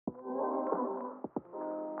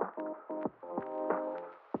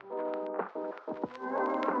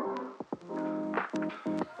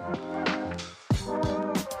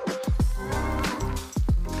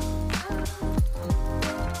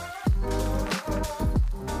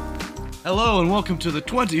Hello and welcome to the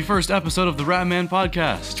 21st episode of the Ratman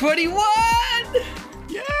Podcast. 21!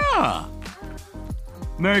 Yeah!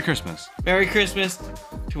 Merry Christmas. Merry Christmas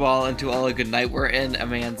to all, and to all a good night. We're in a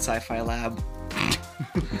man's sci-fi lab.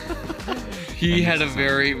 He had a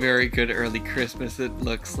very, very good early Christmas, it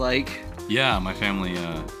looks like. Yeah, my family,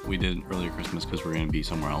 we did earlier Christmas because we're going to be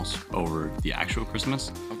somewhere else over the actual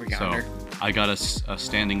Christmas. Over so yonder. I got a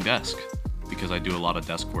standing desk because I do a lot of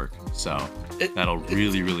desk work. So that'll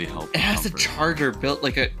really, really help. It has a charger built,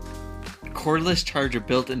 like a cordless charger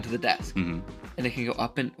built into the desk. Mm-hmm. And it can go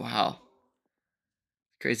up and, wow.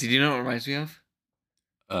 Crazy. Do you know what it reminds me of?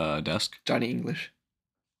 Desk? Johnny English.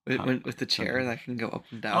 With the chair that can go up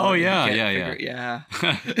and down. Oh, yeah. Yeah.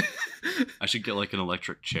 I should get like an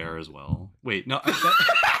electric chair as well. Wait, no.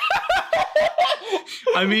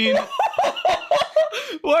 I mean...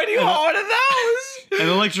 Why do you want one of those? An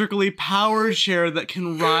electrically powered chair that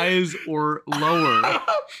can rise or lower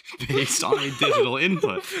based on a digital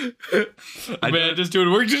input. Man, just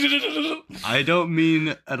doing work. I don't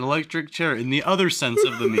mean an electric chair in the other sense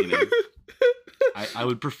of the meaning. I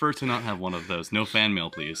would prefer to not have one of those. No fan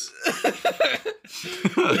mail, please.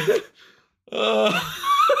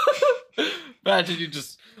 Imagine you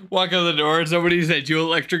just walk out the door and somebody said you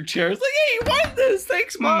electric chair. It's like, hey, you want this?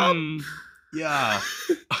 Thanks, Mom. Yeah.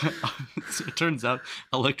 It turns out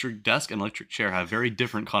electric desk and electric chair have very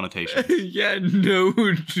different connotations. Yeah, no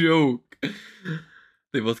joke.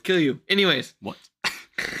 They both kill you. Anyways. What?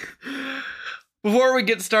 Before we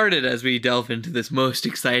get started, as we delve into this most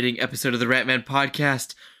exciting episode of the Ratman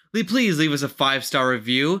Podcast, please leave us a 5-star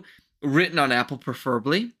review, written on Apple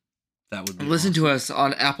preferably. That would be Listen awesome. to us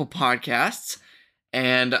on Apple Podcasts,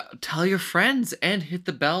 and tell your friends, and hit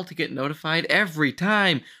the bell to get notified every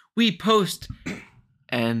time we post.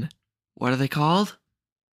 And what are they called?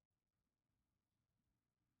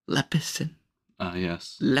 Lepisen.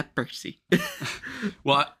 Yes. Leprosy.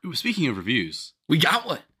 Well, speaking of reviews, We got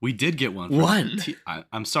one. we did get one.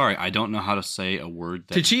 I'm sorry, I don't know how to say a word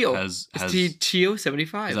that Tichio. has It's Tichio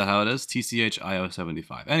 75. Is that how it is? TCHIO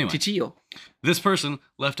 75. Anyway, Tichio. this person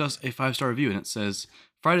left us a 5-star review, and it says,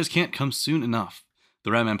 Fridays can't come soon enough. The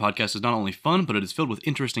Ratman Podcast is not only fun, but it is filled with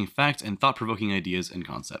interesting facts and thought-provoking ideas and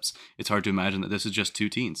concepts. It's hard to imagine that this is just two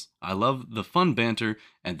teens. I love the fun banter,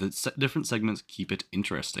 and the different segments keep it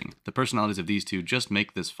interesting. The personalities of these two just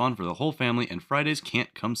make this fun for the whole family, and Fridays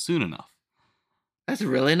can't come soon enough. That's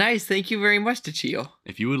really nice. Thank you very much, Tichio.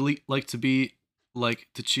 If you would like to be like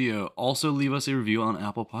Tichio, also leave us a review on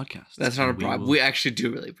Apple Podcasts. That's not a problem. We actually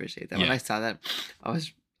do really appreciate that. When Yeah. I saw that, I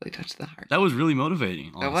was really touched the heart. That was really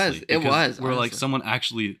motivating, honestly. It was. We're like, honestly. someone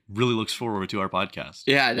actually really looks forward to our podcast.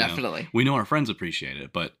 Yeah, you know? definitely. We know our friends appreciate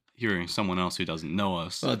it, but hearing someone else who doesn't know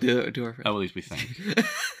us, Well, do our at least we think.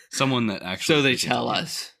 Someone that actually... So they appreciates tell it.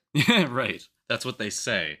 us. Yeah, right. That's what they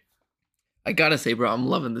say. I gotta say, bro, I'm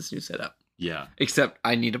loving this new setup. Yeah. Except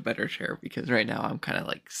I need a better chair because right now I'm kind of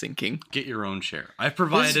like sinking. Get your own chair. I've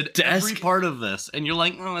provided every part of this, and you're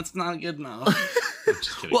like, no, it's not good enough. I'm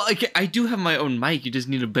just kidding. Well, I do have my own mic. You just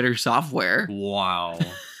need a better software. Wow.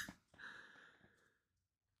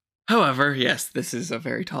 However, yes, this is a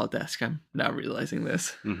very tall desk. I'm now realizing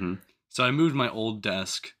this. Mm-hmm. So I moved my old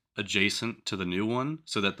desk adjacent to the new one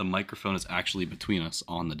so that the microphone is actually between us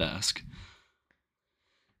on the desk.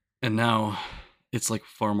 And now it's like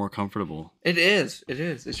far more comfortable. It is. It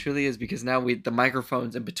is. It truly is, because now the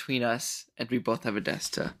microphone's in between us, and we both have a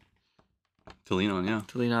desk to To lean on, yeah.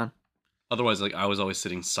 lean on. Otherwise, like, I was always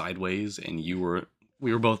sitting sideways, and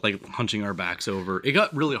we were both like hunching our backs over. It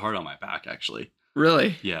got really hard on my back, actually.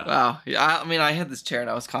 Really? Yeah. Wow. Yeah. I mean, I had this chair, and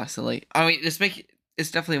I was constantly. I mean,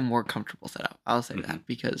 it's definitely a more comfortable setup. I'll say that,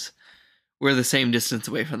 because we're the same distance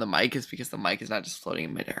away from the mic. It's because the mic is not just floating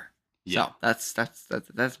in midair. Yeah. So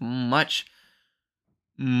that's much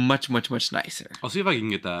nicer. I'll see if I can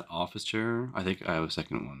get that office chair. I think I have a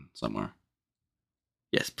second one somewhere.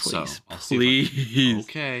 Yes, please. So, I'll see please.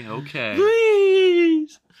 Okay.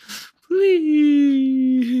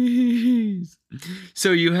 Please.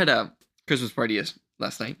 So you had a Christmas party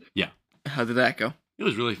last night. Yeah. How did that go? It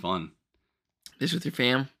was really fun. This with your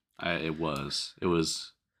fam? It was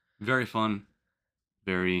very fun.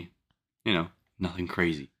 Very, nothing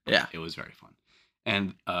crazy. Yeah. It was very fun.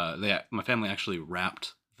 And my family actually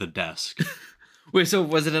wrapped the desk. Wait, so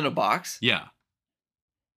was it in a box? Yeah.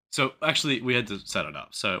 So actually, we had to set it up.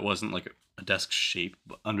 So it wasn't like a desk shape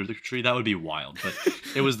under the tree. That would be wild. But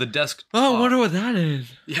it was the desk. Oh, I wonder what that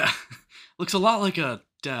is. Yeah. Looks a lot like a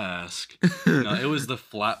desk. No, it was the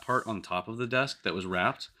flat part on top of the desk that was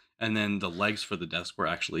wrapped. And then the legs for the desk were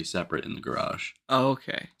actually separate in the garage. Oh,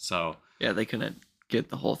 okay. So Yeah, they couldn't get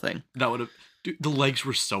the whole thing. that would have... Dude, the legs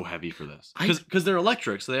were so heavy for this. I- Because they're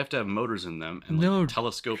electric, so they have to have motors in them and like No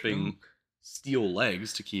telescoping steel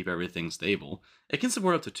legs to keep everything stable. It can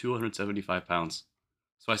support up to 275 pounds.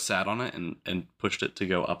 So I sat on it and pushed it to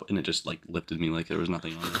go up, and it just like lifted me like there was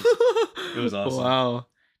nothing on it. It was awesome. Wow.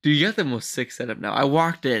 Dude, you got the most sick setup now. I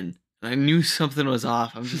walked in and I knew something was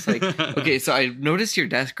off. I'm just like, okay, so I noticed your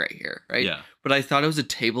desk right here, right? Yeah. But I thought it was a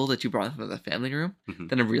table that you brought from the family room. Mhm.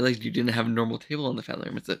 Then I realized you didn't have a normal table in the family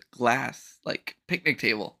room. It's a glass, like, picnic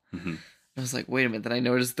table. Mhm. I was like, wait a minute. Then I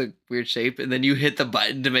noticed the weird shape, and then you hit the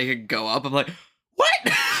button to make it go up. I'm like,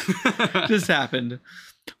 what just happened?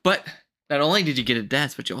 But not only did you get a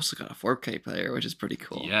desk, but you also got a 4K player, which is pretty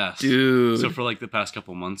cool. Yes. Dude. So for like the past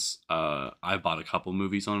couple months, I bought a couple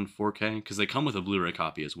movies on 4K because they come with a Blu-ray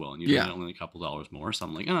copy as well, and you're only a couple dollars more. So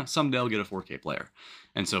I'm like, someday I'll get a 4K player.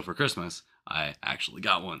 And so for Christmas, I actually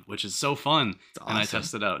got one, which is so fun. Awesome. And I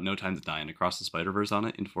tested out No Time to Die and Across the Spider-Verse on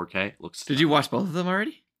it in 4K. It looks. Did you watch both of them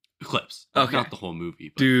already? Clips? Okay. Not the whole movie,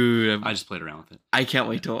 but dude. I just played around with it. I can't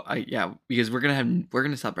wait till because we're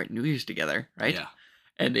gonna celebrate New Year's together, right? Yeah.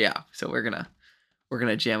 And so we're gonna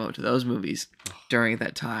jam out to those movies during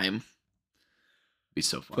that time. Be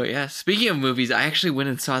so fun. But yeah, speaking of movies, I actually went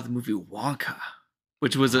and saw the movie Wonka,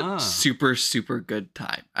 which was a super, super good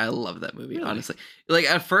time. I love that movie, Really? honestly. Like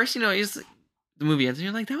at first, it's like, the movie ends and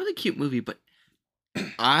you're like, that was a cute movie, but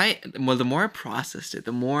the more I processed it,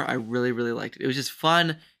 the more I really, really liked it. It was just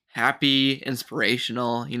fun, happy,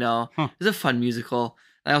 inspirational, Huh. It was a fun musical.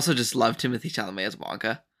 I also just loved Timothy Chalamet as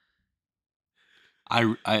Wonka. I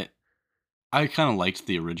kind of liked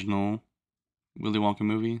the original Willy Wonka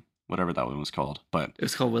movie, whatever that one was called, but It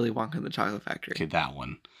was called Willy Wonka and the Chocolate Factory. okay, that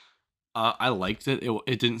one. I liked it.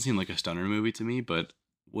 It didn't seem like a stunner movie to me, but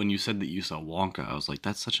when you said that you saw Wonka, I was like,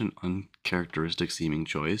 that's such an uncharacteristic seeming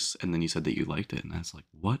choice. And then you said that you liked it, and I was like,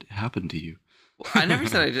 what happened to you? Well, I never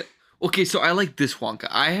said I did. Okay, so I like this Wonka.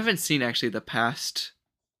 I haven't seen actually the past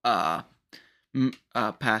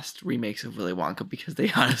remakes of Willy Wonka because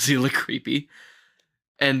they honestly look creepy.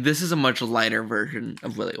 And this is a much lighter version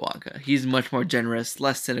of Willy Wonka. He's much more generous,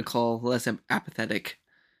 less cynical, less apathetic.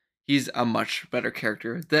 He's a much better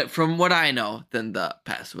character that, from what I know, than the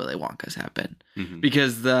past Willy Wonkas have been. Mm-hmm.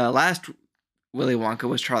 Because the last Willy Wonka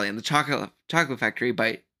was Charlie and the Chocolate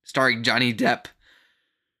Factory starring Johnny Depp,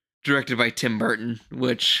 directed by Tim Burton,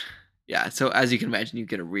 which, yeah, so as you can imagine, you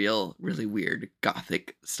get a really weird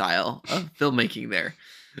gothic style of filmmaking there.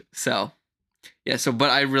 So, yeah,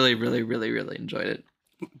 but I really, really, really, really enjoyed it.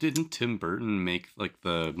 Didn't Tim Burton make like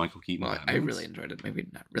the Michael Keaton Well, Batmans? I really enjoyed it. Maybe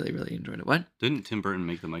not really, really enjoyed it. What? Didn't Tim Burton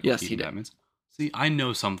make the Michael Yes, Keaton he did. Batmans? See, I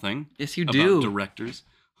know something. Yes, you about do. directors.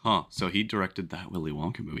 Huh. So he directed that Willy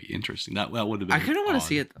Wonka movie. Interesting. That would have been I kind of want to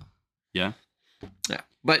see it though. Yeah? Yeah.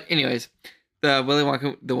 But anyways, the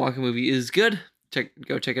Wonka movie is good.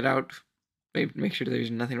 Go check it out. Maybe make sure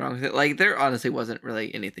there's nothing wrong with it. Like, there honestly wasn't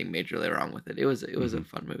really anything majorly wrong with it. It was a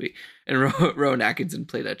fun movie. And Rowan Atkinson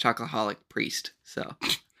played a chocoholic priest. So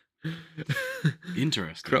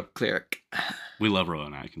Interesting. corrupt cleric. We love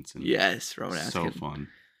Rowan Atkinson. Yes, Rowan So Atkinson. fun.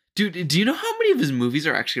 Dude, do you know how many of his movies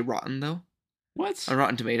are actually rotten though? What? On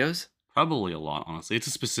Rotten Tomatoes? Probably a lot, honestly. It's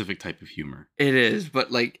a specific type of humor. It is,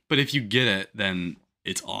 but like, But if you get it, then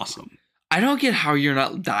it's awesome. I don't get how you're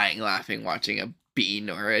not dying laughing watching a Bean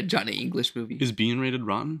or a Johnny English movie. Is Bean rated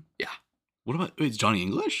rotten? Yeah. What about it's Johnny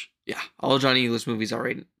English? Yeah, all Johnny English movies are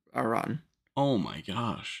rotten. Oh my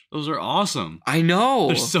gosh. Those are awesome. I know.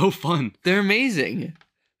 They're so fun. They're amazing.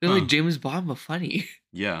 They're Huh. like James Bond but funny.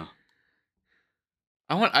 Yeah.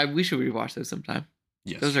 We should rewatch those sometime.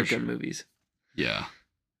 Yes. Those are for good sure. movies. Yeah.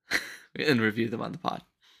 And review them on the pod.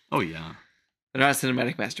 Oh yeah. They're not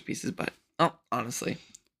cinematic masterpieces, but honestly.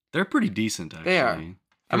 They're pretty decent actually. They are.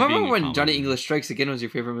 I For remember being a when Johnny comedy. English Strikes Again was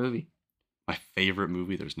your favorite movie. My favorite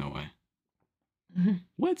movie, there's no way. Mm-hmm.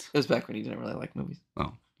 What? It was back when you didn't really like movies.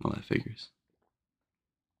 Oh, well that figures.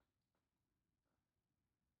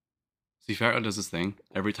 See, Pharaoh does this thing.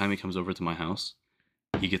 Every time he comes over to my house,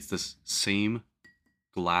 he gets this same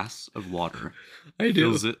glass of water, I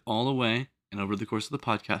fills it all the way, and over the course of the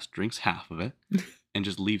podcast, drinks half of it, and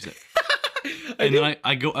just leaves it. And then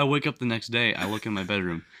I wake up the next day, I look in my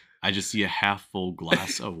bedroom, I just see a half full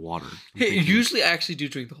glass of water. I'm Hey, thinking, usually I actually do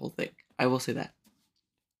drink the whole thing. I will say that.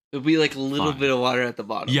 There'll be like a little Fine. bit of water at the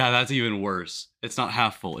bottom. yeah, that's even worse. It's not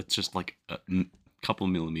half full, it's just like a couple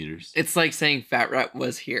millimeters. It's like saying Fat Rat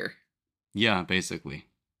was here. Yeah, basically.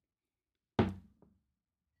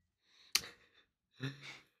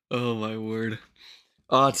 Oh my word.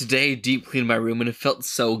 Oh, today deep cleaned my room and it felt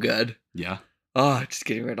so good. Yeah. Oh, just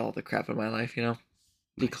getting rid of all the crap in my life, Nice.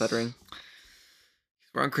 Decluttering.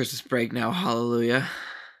 We're on Christmas break now. Hallelujah.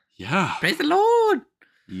 Yeah. Praise the Lord.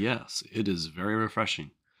 Yes, it is very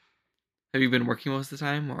refreshing. Have you been working most of the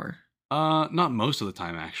time, or? Not most of the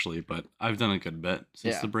time actually, but I've done a good bit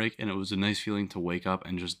since Yeah. the break, and it was a nice feeling to wake up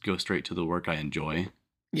and just go straight to the work I enjoy.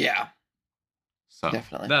 Yeah, So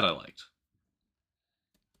definitely. that I liked.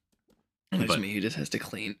 There's But me who just has to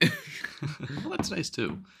clean. well, that's nice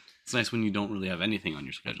too. It's nice when you don't really have anything on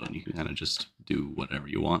your schedule and you can kind of just do whatever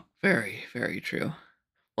you want. Very, very true.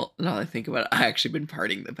 Well, now that I think about it, I actually been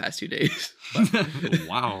partying the past 2 days.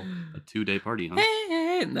 Wow, a 2-day party, huh?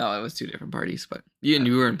 No, it was 2 different parties, but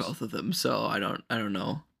you were in both of them, so I don't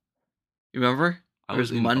know. You remember? I It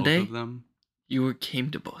was in Monday. both of them. Came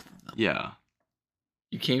to both of them. Yeah,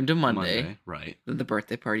 You came to Monday. right? Then the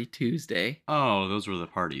birthday party Tuesday. Oh, those were the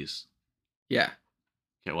parties. Yeah.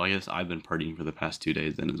 Okay, well, I guess I've been partying for the past 2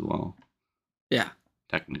 days then as well. Yeah.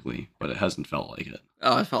 Technically, but it hasn't felt like it.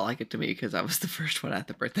 Oh, it felt like it to me because I was the first one at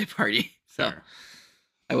the birthday party. So Fair.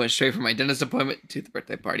 I went straight from my dentist appointment to the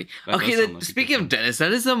birthday party. That does Okay, sound then, like a speaking good of dentist,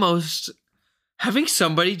 that is the most... Having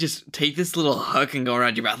somebody just take this little hook and go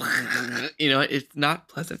around your mouth, it's not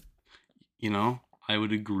pleasant. I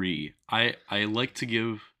would agree. I like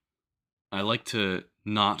to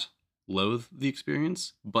not loathe the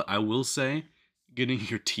experience, but I will say getting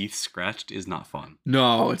your teeth scratched is not fun.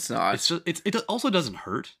 No, it's not. It's just it also doesn't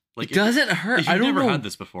hurt. Like it doesn't hurt. If you've never had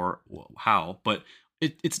this before, how? But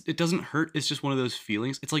it doesn't hurt. It's just one of those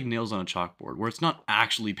feelings. It's like nails on a chalkboard, where it's not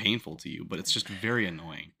actually painful to you, but it's just very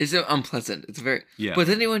annoying. It's unpleasant. It's very yeah. But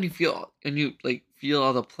then when you feel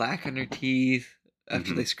all the plaque on your teeth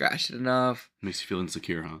after they scratch it enough, makes you feel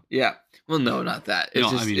insecure, huh? Yeah. Well, no, not that. It's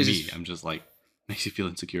I mean, I'm just like makes you feel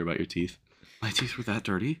insecure about your teeth. My teeth were that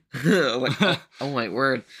dirty. Oh my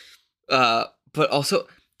word. But also,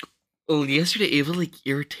 yesterday it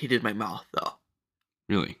irritated my mouth though.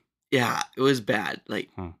 Really? Yeah, it was bad. But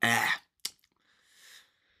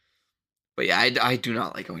yeah, I do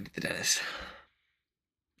not like going to the dentist.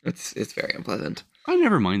 It's very unpleasant. I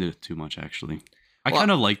never minded it too much actually. I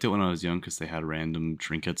kind of liked it when I was young because they had random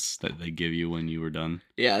trinkets that they give you when you were done.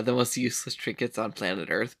 Yeah, the most useless trinkets on planet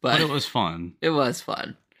Earth, but it was fun. It was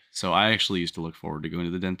fun. So I actually used to look forward to going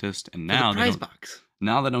to the dentist, and now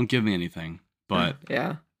now they don't give me anything. But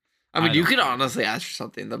yeah, I mean, you could honestly ask for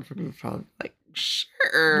something. Them probably like,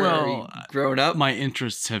 sure. Well, grown up, my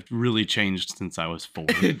interests have really changed since I was 4.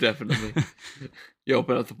 Definitely. You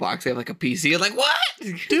open up the box, they have like a PC. You're like, what,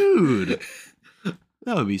 dude?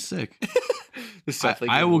 That would be sick.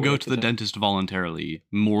 I will go to the dentist voluntarily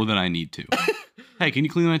more than I need to. Hey, can you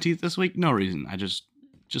clean my teeth this week? No reason. I just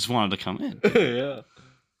wanted to come in. Yeah.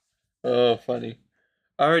 Oh, funny.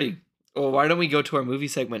 Alrighty. Well, why don't we go to our movie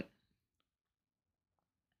segment?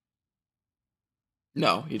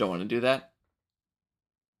 No, you don't want to do that?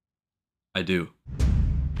 I do.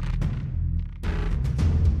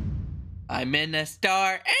 I'm in a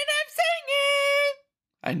star and I'm singing.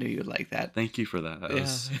 I knew you would like that. Thank you for that. That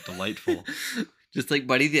was delightful. Just like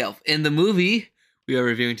Buddy the Elf. In the movie we are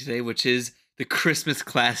reviewing today, which is the Christmas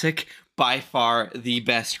classic, by far the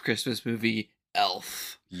best Christmas movie,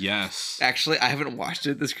 Elf. Yes. Actually, I haven't watched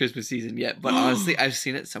it this Christmas season yet, but honestly, I've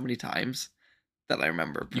seen it so many times that I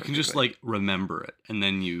remember perfectly. You can just remember it, and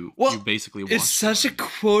then you basically watch it. It's such a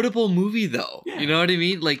quotable movie, though. Yeah. You know what I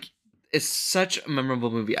mean? It's such a memorable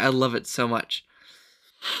movie. I love it so much.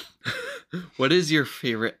 What is your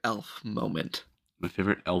favorite Elf moment? My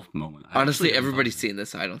favorite Elf moment. Honestly, everybody's seen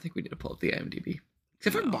this, so I don't think we need to pull up the IMDb.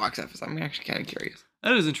 Except for box office. I'm actually kind of curious.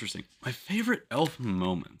 That is interesting. My favorite Elf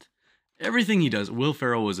moment. Everything he does. Will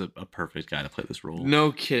Ferrell was a perfect guy to play this role.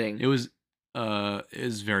 No kidding. It was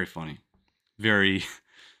very funny. Very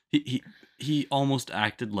he almost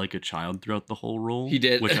acted like a child throughout the whole role. He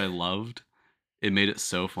did. Which I loved. It made it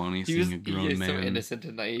so funny seeing a grown man. So innocent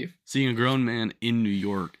and naive. Seeing a grown man in New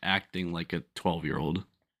York acting like a 12-year-old.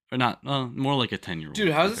 Or not, more like a 10-year-old.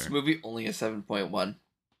 Dude, how is this movie only a 7.1?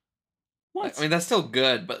 What? I mean, that's still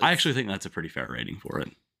good, but I actually think that's a pretty fair rating for it.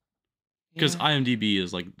 Because IMDb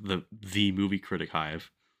is like the movie critic hive.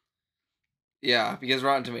 Yeah, because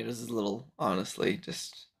Rotten Tomatoes is a little, honestly,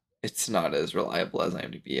 it's not as reliable as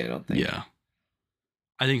IMDb, I don't think. Yeah.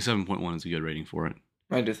 I think 7.1 is a good rating for it.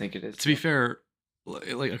 I do think it is. To be fair,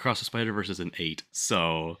 like Across the Spider-Verse is an 8,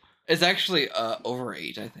 so... It's actually over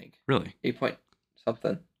 8, I think. Really? 8 point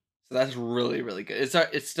something. So that's really, really good.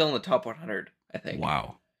 It's still in the top 100, I think.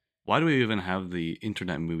 Wow. Why do we even have the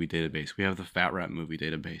Internet Movie Database? We have the Fat Rat Movie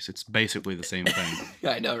Database. It's basically the same thing.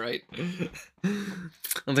 I know, right?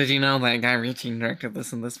 Well, did you know that Guy Ritchie directed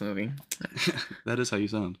this in this movie? That is how you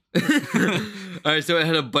sound. All right, so it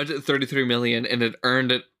had a budget of $33 million, and it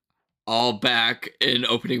earned it all back in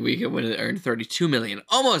opening weekend when it earned $32 million.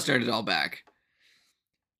 Almost earned it all back.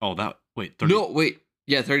 Oh, wait. 30... No, wait.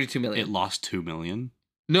 Yeah, 32 million. It lost 2 million.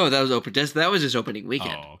 No, that was that was just opening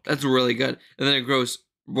weekend. Oh, okay. That's really good. And then it grossed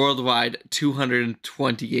worldwide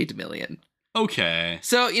 228 million. Okay.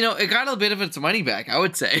 So, it got a bit of its money back, I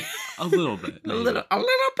would say. A little bit. a little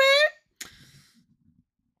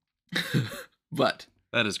bit. But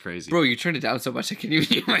That is crazy. bro, you turned it down so much I can't even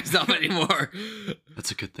hear myself anymore.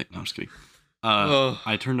 That's a good thing. No, I'm just kidding. Oh.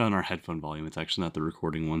 I turned on our headphone volume. It's actually not the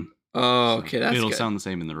recording one. Oh, okay, that's It'll good. sound the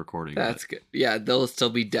same in the recording. That's good. Yeah, they'll still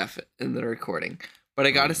be deaf in the recording. But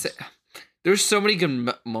I gotta say, there's so many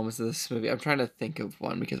good moments in this movie. I'm trying to think of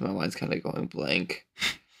one because my mind's kind of going blank.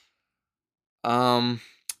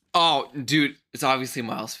 Oh, dude, it's obviously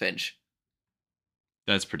Miles Finch.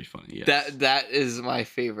 That's pretty funny. Yeah. That is my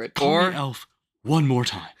favorite. Call me Elf one more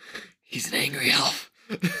time. He's an angry elf.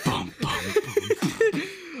 Bum, bum, bum.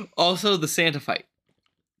 Also, the Santa fight.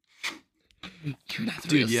 You're not the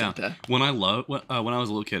Dude, real yeah. Santa. When I was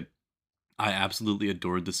a little kid, I absolutely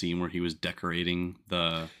adored the scene where he was decorating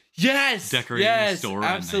the store.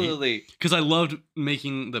 Absolutely. Because I loved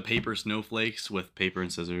making the paper snowflakes with paper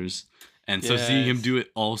and scissors. And so seeing him do it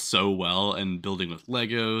all so well and building with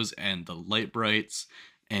Legos and the light brights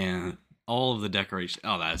and all of the decoration.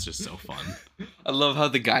 Oh, that's just so fun. I love how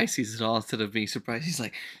the guy sees it all instead of being surprised. He's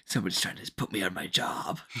like, somebody's trying to put me on my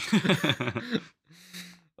job.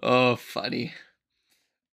 Oh, funny.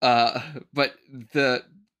 But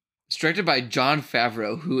directed by Jon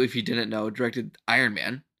Favreau, who, if you didn't know, directed Iron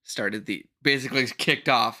Man, basically kicked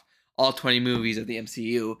off all 20 movies of the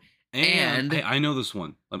MCU. And hey, I know this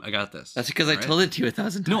one. I got this. That's because I told it to you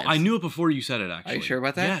 1,000 times. No, I knew it before you said it, actually. Are you sure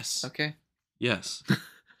about that? Yes. Okay. Yes.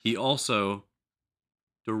 He also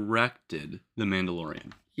directed The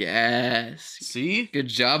Mandalorian. Yes. See? Good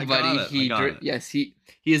job, I buddy. got it. Yes, he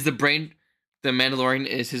is the brain. The Mandalorian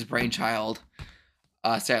is his brainchild.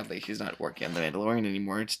 Sadly, he's not working on The Mandalorian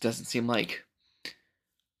anymore. It just doesn't seem like.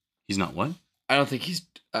 He's not what? I don't think he's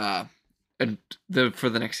for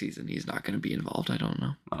the next season he's not going to be involved. I don't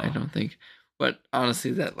know. I don't think. But honestly,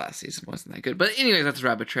 that last season wasn't that good. But anyways, that's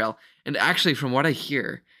Rabbit Trail. And actually, from what I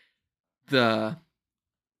hear, the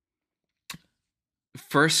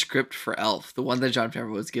first script for Elf, the one that Jon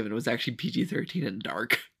Favreau was given, was actually PG-13 and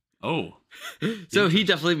dark. Oh. So he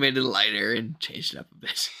definitely made it lighter and changed it up a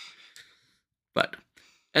bit.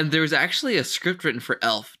 And there was actually a script written for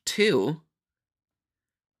Elf too,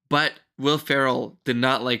 but Will Ferrell did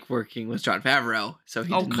not like working with Jon Favreau, so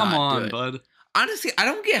he did not do it. Oh, come on, bud. Honestly, I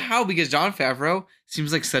don't get how, because Jon Favreau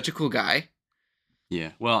seems like such a cool guy.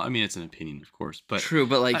 Yeah, well, I mean, it's an opinion, of course, but true.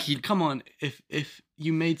 But like, come on, if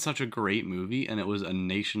you made such a great movie and it was a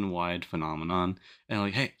nationwide phenomenon, and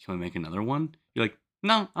like, hey, can we make another one? You're like,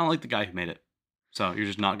 no, I don't like the guy who made it, so you're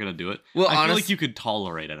just not gonna do it. Well, I feel like you could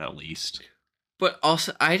tolerate it at least. But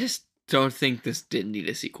also, I just don't think this didn't need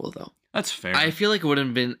a sequel, though. That's fair. I feel like it wouldn't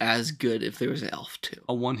have been as good if there was an Elf 2.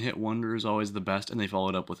 A one-hit wonder is always the best, and they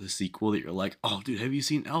followed up with a sequel that you're like, oh, dude, have you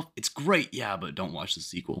seen Elf? It's great, yeah, but don't watch the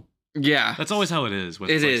sequel. Yeah. That's always how it is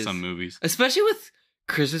with some movies. Especially with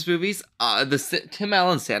Christmas movies. The Tim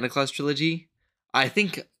Allen Santa Claus trilogy, I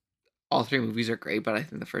think all three movies are great, but I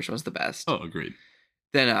think the first one's the best. Oh, agreed.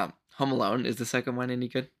 Then Home Alone, is the second one any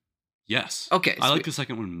good? Yes. Okay. I like the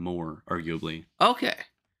second one more, arguably. Okay.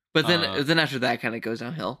 But then after that kind of goes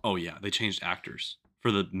downhill. Oh, yeah. They changed actors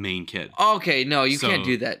for the main kid. Okay, no, you can't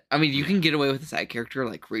do that. I mean, you can get away with a side character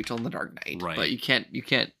like Rachel in The Dark Knight, right? But you can't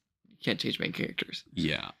change main characters.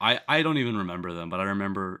 Yeah, I don't even remember them, but I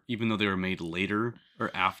remember even though they were made later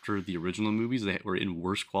or after the original movies, they were in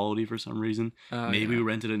worse quality for some reason. Maybe we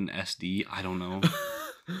rented an SD. I don't know.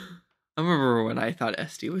 I remember when I thought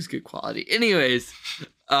SD was good quality. Anyways,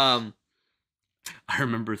 I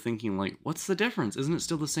remember thinking, like, what's the difference? Isn't it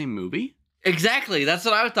still the same movie? Exactly. That's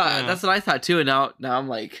what I thought. Yeah. That's what I thought too. And now I'm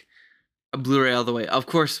like, a Blu-ray all the way. Of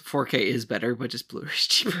course, 4K is better, but just Blu-ray's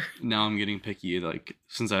cheaper. Now I'm getting picky, like,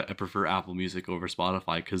 since I prefer Apple Music over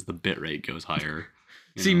Spotify because the bitrate goes higher.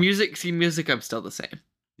 Music, I'm still the same.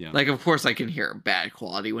 Yeah. Like, of course, I can hear bad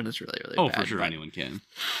quality when it's really, really bad. Oh, for sure, anyone can.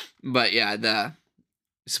 But yeah, the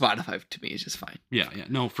Spotify to me is just fine. Yeah.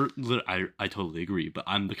 No, I totally agree. But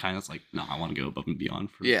I'm the kind that's like, no, I want to go above and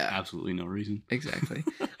beyond for absolutely no reason. Exactly.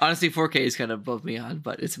 Honestly, 4K is kind of above and beyond,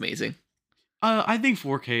 but it's amazing. I think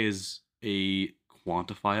 4K is a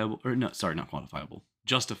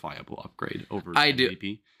justifiable upgrade over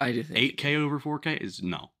 1080p. I do think 8K over 4K is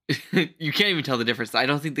no. You can't even tell the difference. I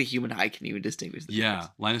don't think the human eye can even distinguish the difference. Yeah,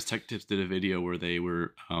 Linus Tech Tips did a video where they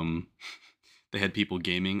were they had people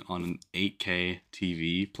gaming on an 8K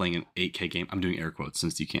TV playing an 8K game. I'm doing air quotes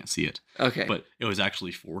since you can't see it. Okay. But it was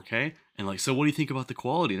actually 4K. And like, so what do you think about the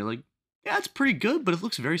quality? And they're like, yeah, it's pretty good, but it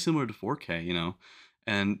looks very similar to 4K, you know?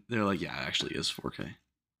 And they're like, yeah, it actually is 4K.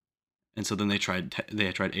 And so then they tried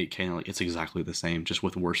 8K and like it's exactly the same, just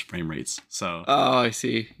with worse frame rates. So Oh, I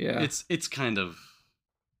see. Yeah. it's kind of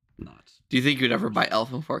not Do you think you'd ever buy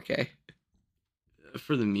Elf in 4K?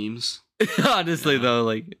 for the memes. Honestly, Yeah. though,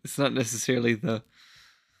 like it's not necessarily the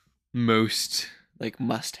most like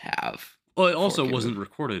must have. Well, it also 4K wasn't movie.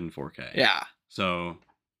 recorded in 4K. Yeah. So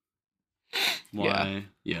why?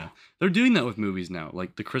 Yeah. They're doing that with movies now.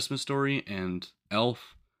 Like The Christmas Story and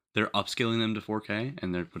Elf, they're upscaling them to 4K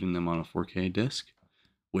and they're putting them on a 4K disc,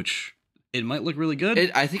 which it might look really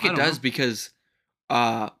good. I think it don't does know. because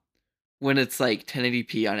when it's like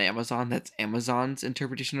 1080p on Amazon, that's Amazon's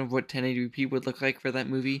interpretation of what 1080p would look like for that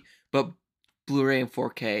movie. But Blu-ray and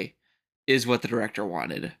 4K is what the director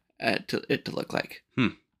wanted it to look like.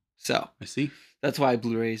 So I see. that's why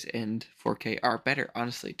Blu-rays and 4K are better,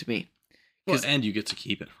 honestly, to me. Well, and you get to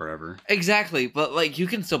keep it forever. Exactly, but like you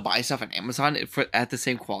can still buy stuff on Amazon at the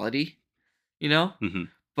same quality, you know. Mm-hmm.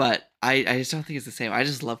 But I just don't think it's the same. I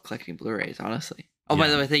just love collecting Blu-rays, honestly. Oh, by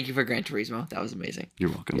Yeah. the way, thank you for Gran Turismo. That was amazing. You're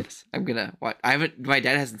welcome. Yes, I'm gonna watch. I haven't. My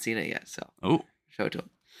dad hasn't seen it yet, so Oh, show it to him.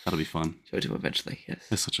 that'll be fun. Show it to him eventually. Yes,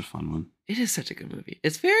 It's such a fun one. it is such a good movie.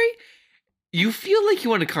 It's very. You feel like you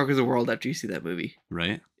want to conquer the world after you see that movie.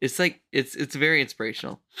 Right? It's like it's very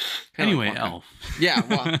inspirational. Kinda Anyway, like Wonka. Elf. Yeah,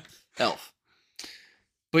 well, Elf.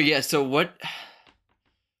 But yeah, so what?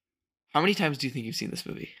 How many times do you think you've seen this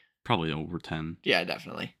movie? Probably over 10. Yeah,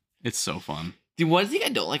 definitely. It's so fun. The one thing I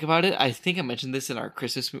don't like about it, I think I mentioned this in our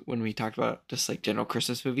Christmas when we talked about just like general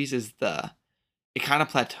Christmas movies, is it kind of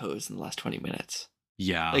plateaus in the last 20 minutes.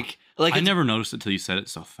 Yeah. Like I it's- never noticed it till you said it,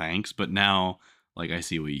 so thanks. But now, like, I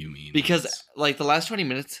see what you mean. because It's- like the last 20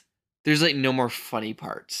 minutes, there's like no more funny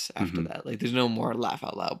parts after Mhm. that. Like there's no more laugh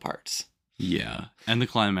out loud parts. yeah, and the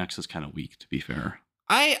climax is kind of weak, to be fair.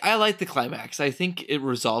 I like the climax. I think it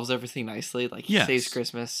resolves everything nicely. Like he Yes. saves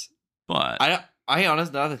Christmas. But I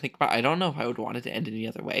honestly, now that I think about it, I don't know if I would want it to end any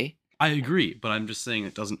other way. I agree. But I'm just saying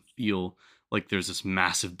it doesn't feel like there's this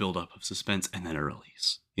massive buildup of suspense and then a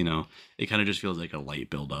release. You know, it kind of just feels like a light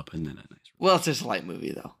buildup and then a nice. Well, it's just a light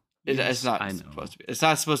movie though. It's Yes, not I know. supposed to be. It's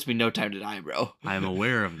not supposed to be No Time to Die, bro. I'm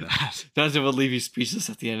aware of that. That's what will leave you speechless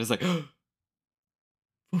at the end. It's like,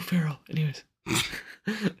 Will Ferrell. Anyways.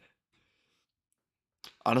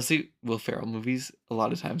 Honestly, Will Ferrell movies, a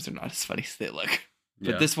lot of times they're not as funny as they look.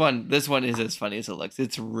 But Yeah. this one is as funny as it looks.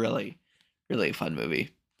 It's really, really a fun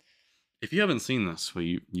movie. If you haven't seen this, well,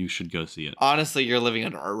 you should go see it. Honestly, you're living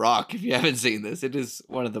under a rock if you haven't seen this. It is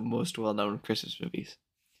one of the most well-known Christmas movies.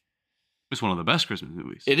 It's one of the best Christmas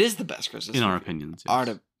movies. It is the best Christmas in movie. our opinions.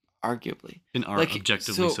 Yes. Arguably. In our like,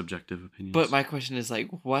 objectively so- subjective opinions. But my question is like,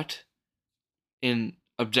 what in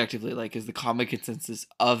objectively like is the common consensus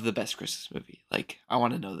of the best Christmas movie? Like, I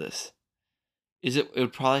want to know this. It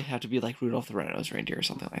would probably have to be like Rudolph the Red-Nosed Reindeer or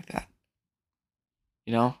something like that.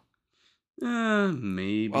 You know?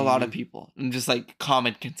 Maybe A lot of people. And just like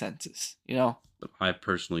common consensus, you know? I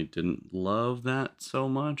personally didn't love that so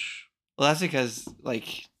much. Well, that's because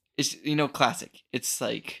like it's classic. It's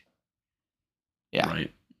like yeah,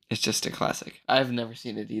 Right. it's just a classic. I've never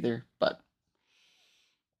seen it either, but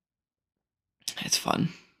it's fun.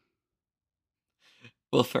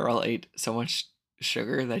 Will Ferrell ate so much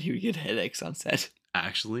sugar that he would get headaches on set.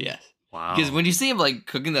 Actually? Yes. Wow. Because when you see him like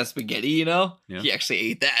cooking that spaghetti, Yeah. he actually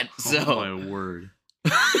ate that. Oh So my word.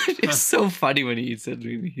 it's so funny when he eats it.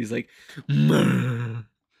 He's like, "Meh."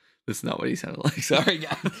 That's not what he sounded like. Sorry,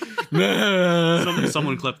 guys.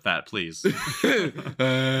 Someone clip that, please.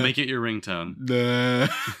 Make it your ringtone.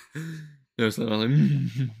 No, it's not like.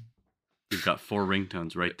 You've got 4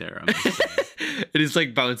 ringtones right there. I'm just saying. And he's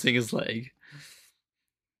like bouncing his leg.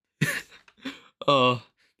 Oh,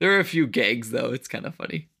 there are a few gags though. It's kind of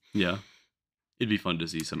funny. Yeah. It'd be fun to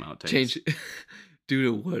see some outtakes. Change, dude.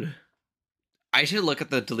 It would. I should look at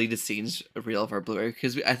the deleted scenes reel of our Blu-ray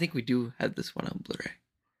because I think we do have this one on Blu-ray.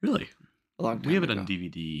 Really? A long time We have it ago. on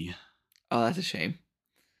DVD. Oh, that's a shame.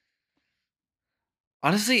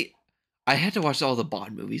 Honestly, I had to watch all the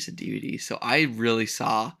Bond movies in DVD, so I really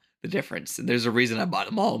saw the difference. And there's a reason I bought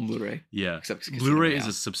them all on Blu-ray. Yeah. Except Casino Blu-ray is Royale.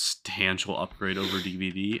 a substantial upgrade over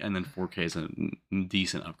DVD, and then 4K is a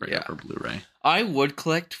decent upgrade Yeah. over Blu-ray. I would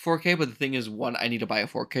collect 4K, but the thing is, one, I need to buy a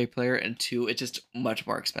 4K player, and two, it's just much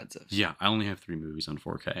more expensive. Yeah, I only have 3 movies on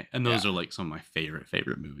 4K, and those Yeah. are like some of my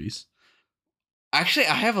favorite movies. Actually,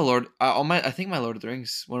 I have a Lord. I think my Lord of the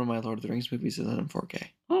Rings. One of my Lord of the Rings movies is on 4K.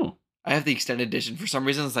 Oh, I have the extended edition. For some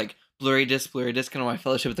reason, it's like Blu-ray disc, and on my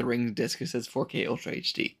Fellowship of the Ring disc, it says 4K Ultra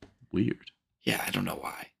HD. weird. Yeah, I don't know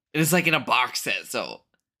why. And it's like in a box set, so.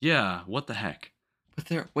 Yeah, what the heck?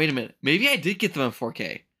 But wait a minute. Maybe I did get them in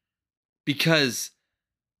 4K. Because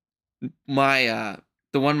my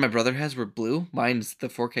the one my brother has were blue. Mine's the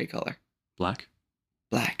 4K color. Black?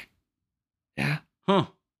 Black. Yeah. Huh.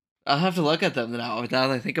 I'll have to look at them now. Now that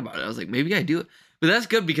I think about it, I was like, maybe I do. But that's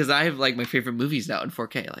good because I have like my favorite movies now in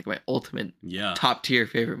 4K, like my ultimate top tier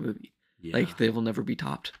favorite movie. Yeah. Like they will never be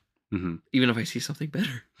topped. Mm-hmm. Even if I see something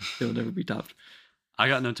better, they will never be topped. I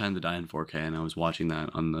got No Time to Die in 4K, and I was watching that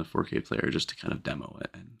on the 4K player just to kind of demo it.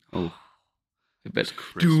 And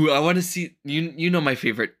dude, I want to see you. You know my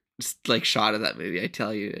favorite like shot of that movie. I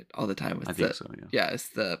tell you it all the time. It's I think so. Yeah. Yeah, it's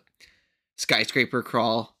the skyscraper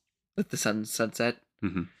crawl with the sunset.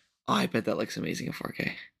 Mm-hmm. Oh, I bet that looks amazing in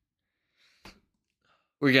 4K.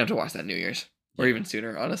 We're gonna have to watch that New Year's or even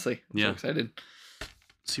sooner. Honestly, I'm so excited.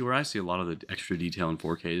 See, where I see a lot of the extra detail in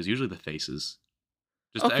 4K is usually the faces.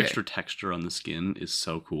 Just the extra texture on the skin is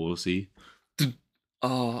so cool to see.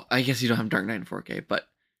 Oh, I guess you don't have Dark Knight in 4K, but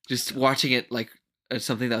just watching it like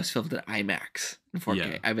something that was filmed in IMAX in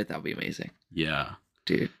 4K, I bet that would be amazing. Yeah.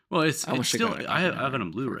 Dude. Well, it's still, I have it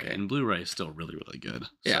on Blu-ray, 4K. and Blu-ray is still really, really good.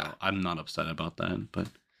 Yeah. So I'm not upset about that, but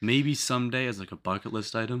maybe someday as like a bucket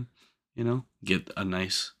list item, get a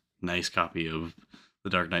nice copy of the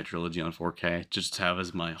Dark Knight trilogy on 4K, just to have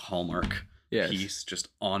as my hallmark piece just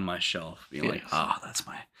on my shelf, being like, that's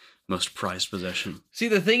my most prized possession. See,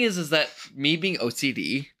 the thing is that me being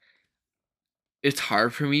OCD, it's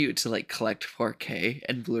hard for me to like collect 4K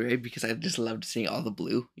and Blu-ray because I just loved seeing all the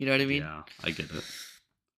blue. You know what I mean? Yeah, I get it.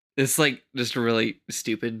 It's like just really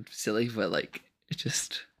stupid, silly, but like it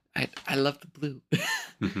just I love the blue.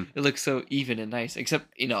 It looks so even and nice. Except,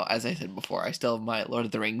 as I said before, I still have my Lord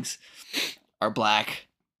of the Rings are black,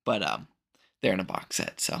 but they're in a box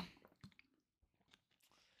set, so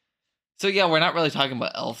yeah, we're not really talking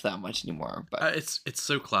about Elf that much anymore. But it's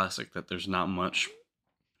so classic that there's not much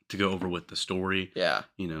to go over with the story. Yeah.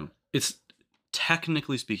 It's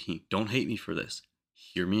technically speaking, don't hate me for this.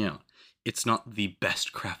 Hear me out. It's not the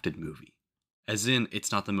best crafted movie. As in,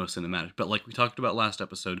 it's not the most cinematic. But like we talked about last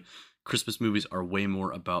episode, Christmas movies are way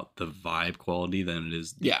more about the vibe quality than it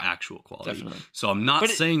is the actual quality. Definitely. So I'm not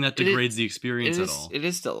saying that degrades the experience at all. It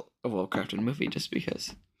is still a well-crafted movie just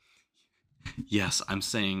because. Yes, I'm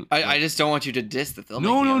saying... I just don't want you to diss the film.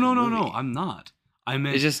 No, I'm not. I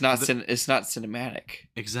meant... It's just not it's not cinematic.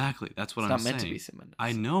 Exactly, that's what I'm saying. It's not meant to be cinematic.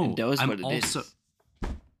 I know. It knows what it is.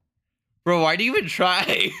 Bro, why do you even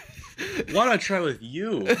try? Why don't I try with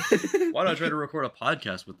you? Why don't I try to record a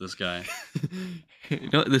podcast with this guy?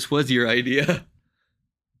 This was your idea.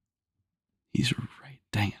 He's right.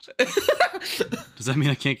 Dang it. Does that mean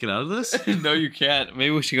I can't get out of this? No, you can't. Maybe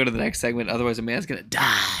we should go to the next segment. Otherwise, a man's going to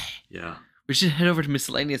die. Yeah. We should head over to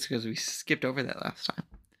miscellaneous because we skipped over that last time.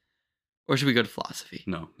 Or should we go to philosophy?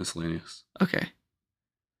 No, miscellaneous. Okay.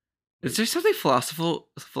 Is there something philosophical?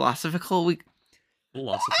 Philosophical?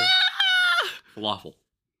 Falafel.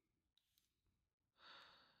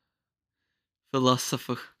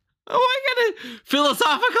 Philosophical. Oh my god!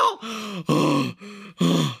 Philosophical?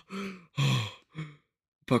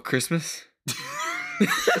 About Christmas?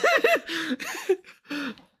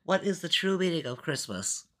 What is the true meaning of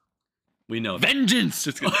Christmas? We know. Vengeance!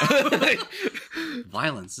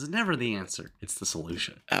 Violence is never the answer. It's the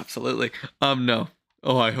solution. Absolutely. No.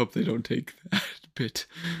 Oh, I hope they don't take that bit.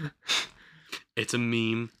 It's a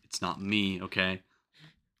meme. It's not me, okay?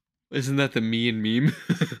 Isn't that the me and meme?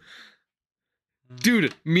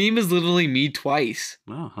 Dude, meme is literally me twice.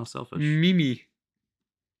 Wow, how selfish. Mimi.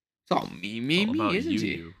 It's all me, isn't it?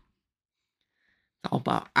 You. It's all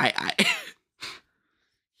about I.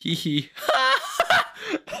 Hee hee.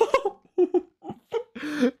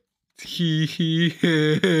 Hee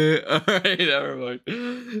hee. Alright, never mind.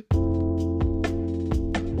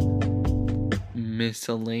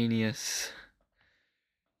 Miscellaneous.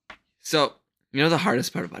 So, the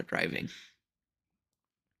hardest part about driving?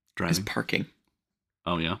 Is parking.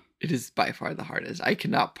 Oh, yeah? It is by far the hardest. I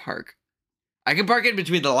cannot park. I can park in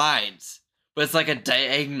between the lines, but it's like a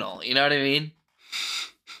diagonal. You know what I mean?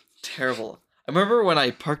 Terrible. I remember when I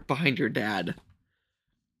parked behind your dad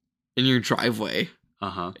in your driveway.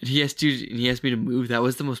 Uh-huh. And he asked me to move. That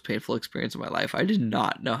was the most painful experience of my life. I did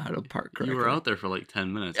not know how to park correctly. You were out there for like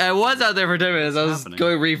 10 minutes. I was out there for 10 minutes. I was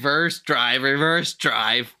going reverse drive.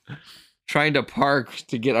 Trying to park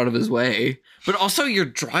to get out of his way. But also your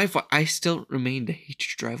driveway. I still remain to hate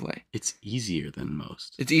your driveway. It's easier than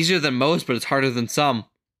most. It's easier than most, but it's harder than some.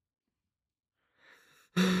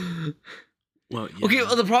 Well, yeah. Okay,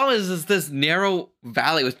 well, the problem is this narrow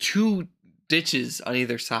valley with 2 ditches on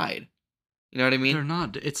either side. You know what I mean? They're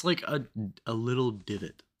not. It's like a little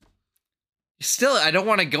divot. Still, I don't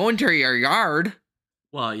want to go into your yard.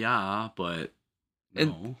 Well, yeah, but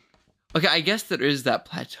no. Okay, I guess there is that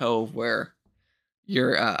plateau where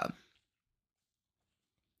you're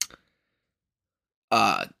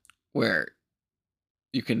where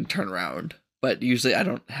you can turn around. But usually I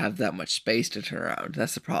don't have that much space to turn around.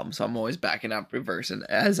 That's the problem. So I'm always backing up, reversing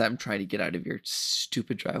as I'm trying to get out of your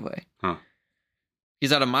stupid driveway. Huh.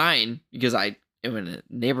 He's out of mine because I am in a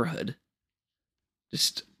neighborhood.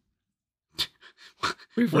 Just.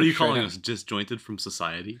 What are you calling us? Disjointed from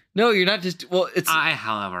society? No, you're not just. Well, it's. I,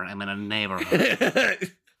 however, am in a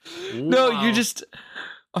neighborhood. No, Wow. you're just.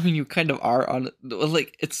 I mean, you kind of are on.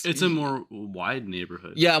 Like it's. It's a more wide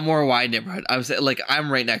neighborhood. Yeah, a more wide neighborhood. I was like,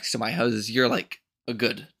 I'm right next to my houses. You're like a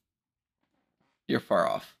good. You're far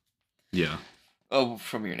off. Yeah. Oh,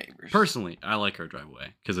 from your neighbors. Personally, I like our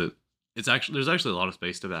driveway because it's actually there's actually a lot of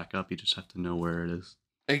space to back up. You just have to know where it is.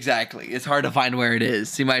 Exactly. It's hard to find where it is.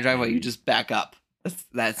 See my driveway, you just back up. That's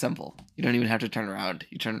that simple. You don't even have to turn around.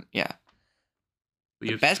 You turn, yeah. But The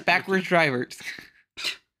you have best to- backwards drivers.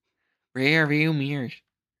 Rear view mirrors.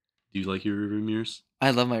 Do you like your rear view mirrors?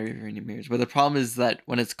 I love my rear view mirrors, but the problem is that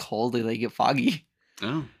when it's cold, they get foggy.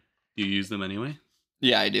 Oh, you use them anyway?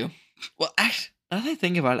 Yeah, I do. Well, actually, now that I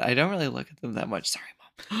think about it, I don't really look at them that much. Sorry,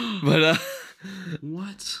 Mom. But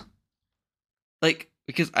What? like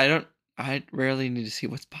because I rarely need to see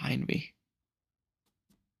what's behind me.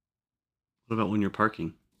 What about when you're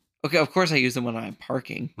parking? Okay, of course I use them when I'm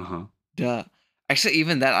parking. Uh huh. Duh. Actually,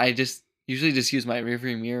 even that I usually just use my rear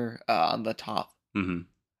view mirror on the top. Mm-hmm.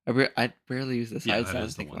 I rarely use the Yeah, sides. that now that I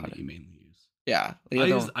is the think one about that it. you mainly use. Yeah, the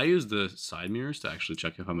other one. I use the side mirrors to actually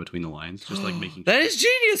check if I'm between the lines, just like making. That is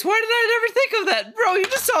genius. Why did I never think of that, bro? You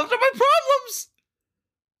just solved all my problems,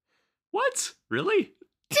 What? Really?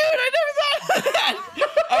 dude. I never thought of that.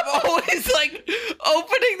 I'm always like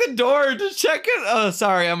opening the door to check it. Oh,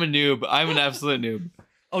 sorry, I'm a noob. I'm an absolute noob.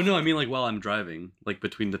 Oh no, I mean like while I'm driving, like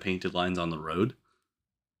between the painted lines on the road,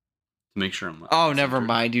 to make sure I'm. Oh, never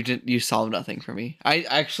mind. You solved nothing for me. I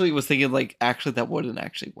actually was thinking like actually that wouldn't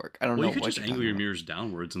actually work. I don't Well, know you could what just you're angle talking your about. mirrors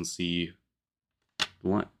downwards and see the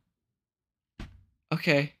line.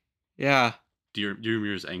 Okay. Yeah. Do your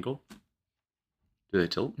mirrors angle? Do they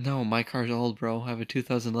tilt? No, my car's old, bro. I have a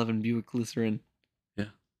 2011 Buick Glycerin.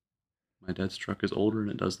 My dad's truck is older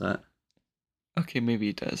and it does that. Okay, maybe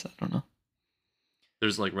it does. I don't know.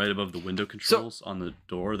 There's like right above the window controls on the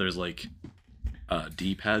door. There's like a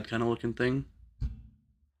D-pad kind of looking thing.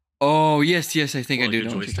 Oh, yes. I think Or I like do a know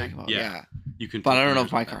what you're joystick? talking about. Yeah. Yeah. You can. But put I don't know mirrors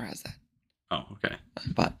if my on that. car has that. Oh, okay.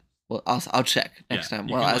 But well, I'll check next Yeah, time.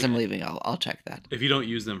 you Well, can, as like- I'm leaving, I'll check that. If you don't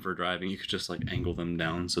use them for driving, you could just like angle them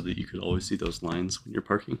down so that you could always see those lines when you're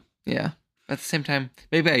parking. Yeah. At the same time,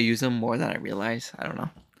 maybe I use them more than I realize. I don't know.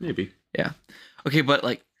 Maybe. Okay, but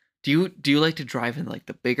like, do you like to drive in like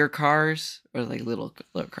the bigger cars or like little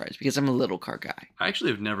cars? Because I'm a little car guy. I actually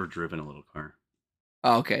have never driven a little car.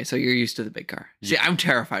 Oh, okay, so you're used to the big car. See, Yeah. I'm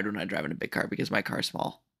terrified when I drive in a big car because my car's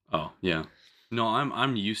small. Oh yeah. No,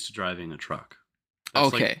 I'm used to driving a truck.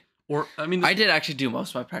 Okay. Like, or I mean, I did actually do most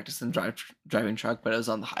of my practice in driving truck, but it was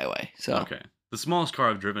on the highway. So okay. The smallest car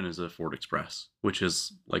I've driven is a Ford Express, which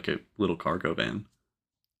is like a little cargo van.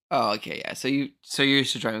 Oh, okay, yeah. So you're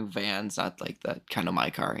used to driving vans, not like the kind of my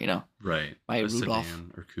car, you know? Right. My a Rudolph.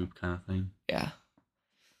 sedan or coupe kind of thing. Yeah.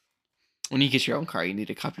 When you get your own car, you need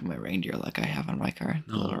to copy my reindeer like I have on my car.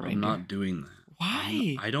 The No, little I'm reindeer. not doing that.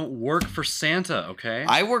 Why? I don't work for Santa, okay?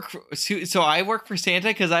 I work for I work for Santa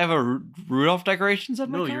because I have a Rudolph decorations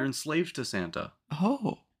on my No, car. you're enslaved to Santa.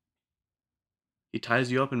 Oh. He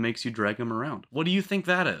ties you up and makes you drag him around. What do you think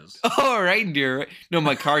that is? Oh, reindeer. No,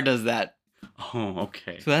 my car does that. Oh,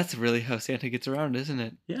 okay. So that's really how Santa gets around, isn't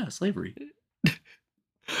it? Yeah, slavery.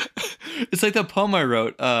 It's like the poem I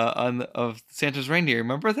wrote of Santa's reindeer.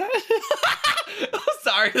 Remember that? Oh,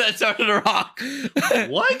 sorry, that sounded wrong.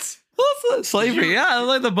 What? Well, it's slavery. You- Yeah, it's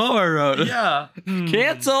like the poem I wrote. Yeah.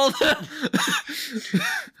 Canceled.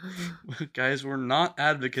 Guys, we're not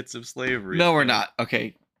advocates of slavery. No, we're not.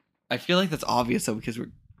 Okay. I feel like that's obvious though because we're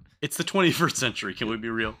It's the 21st century. Can we be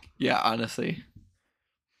real? yeah, honestly.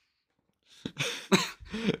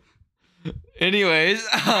 Anyways,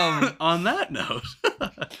 On that note.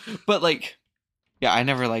 but like, yeah, I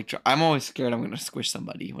never like. I'm always scared I'm gonna squish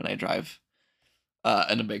somebody when I drive,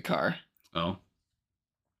 in a big car. Oh.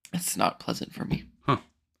 It's not pleasant for me.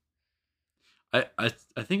 I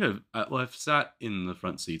think I've sat in the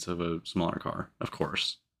front seats of a smaller car, of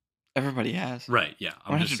course. Everybody has. Right, yeah.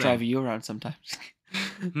 I'm gonna have to just drive saying. you around sometimes.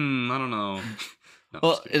 I don't know. No, I'm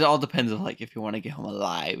Well, just kidding. it all depends on like if you want to get home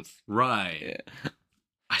alive. Right. Yeah.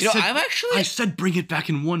 I You know, said, I'm actually I said bring it back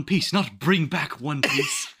in one piece, not bring back one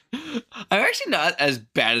piece. I'm actually not as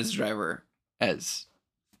bad as a driver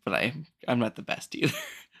but I'm not the best either.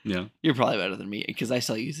 Yeah. You're probably better than me because I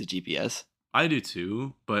still use the GPS. I do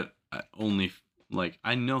too, but I only like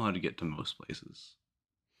I know how to get to most places.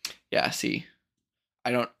 Yeah, see,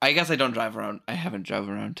 I guess I don't drive around. I haven't driven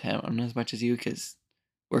around town as much as you, because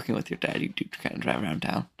working with your dad, you do kind of drive around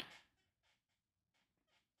town.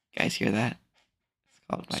 You guys hear that? It's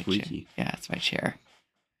called my Squeaky. chair. Yeah, it's my chair.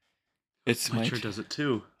 It's My chair does it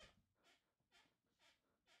too.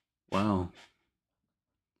 Wow.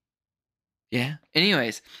 Yeah.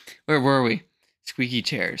 Anyways, where were we? Squeaky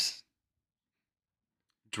chairs.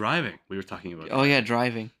 Driving. We were talking about. Oh yeah,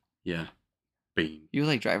 driving. Yeah. Bean. You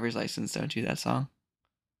like Driver's License, don't you? That song.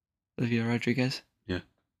 Olivia Rodriguez. Yeah.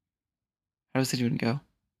 How does it even go?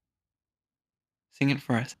 Sing it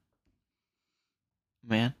for us,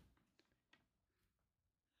 man.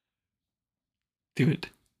 Do it.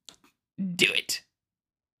 Do it.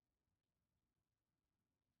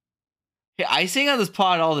 Hey, I sing on this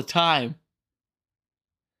pod all the time.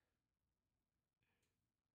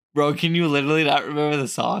 Bro, can you literally not remember the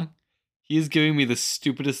song? He's giving me the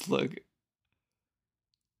stupidest look.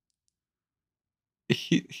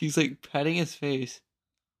 He's like patting his face.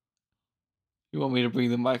 You want me to bring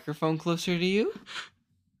the microphone closer to you?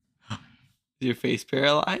 Is your face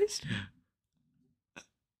paralyzed?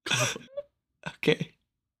 Okay.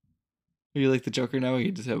 Are you like the Joker now, or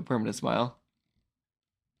you just have a permanent smile?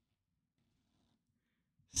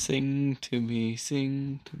 Sing to me,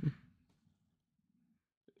 sing to me.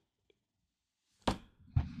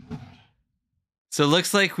 So it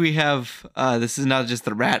looks like we have, this is not just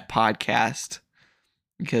the Rat podcast,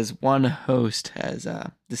 because one host has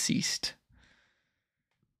deceased.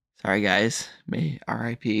 Sorry, guys. May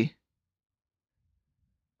R.I.P.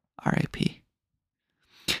 R.I.P.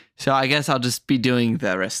 So I guess I'll just be doing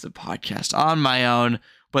the rest of the podcast on my own,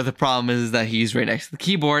 but the problem is that he's right next to the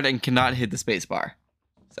keyboard and cannot hit the space bar.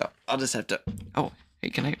 So I'll just have to... Oh, hey,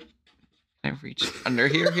 can I reach under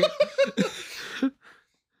here?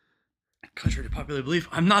 Contrary to popular belief,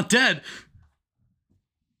 I'm not dead.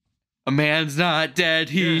 A man's not dead,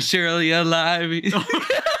 he's surely alive.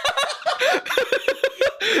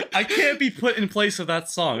 I can't be put in place of that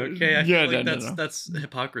song, okay? I feel like no. that's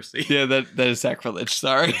hypocrisy. Yeah, that is sacrilege,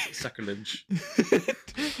 sorry. Sacrilege.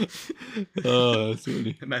 Oh, that's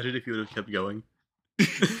funny. Imagine if you would have kept going.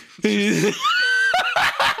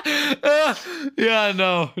 Yeah,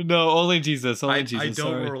 no, only Jesus, only Jesus. I don't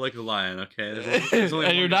sorry. roar like a lion, okay? There's only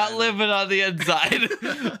And you're one not guy. living on the inside.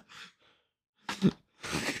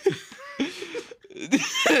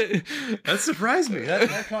 That surprised me.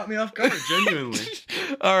 That caught me off guard, genuinely.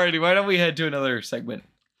 Alrighty, why don't we head to another segment?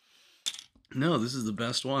 No, this is the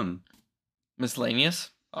best one. Miscellaneous?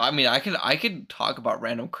 I mean, I could talk about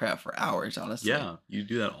random crap for hours, honestly. Yeah, you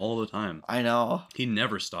do that all the time. I know. He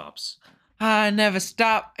never stops. I never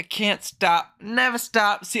stop. I can't stop. Never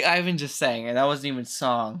stop. See, Ivan just sang it. That wasn't even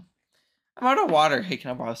song. I'm out of water. Hey,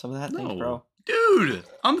 can I borrow some of that? Thanks, bro. Dude,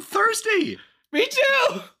 I'm thirsty. Me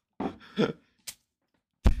too.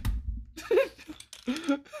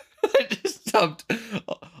 I just dumped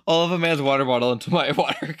all of a man's water bottle into my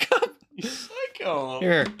water cup. You psycho.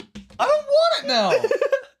 Here. I don't want it now.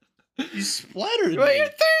 You splattered But me. you're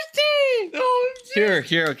thirsty. No,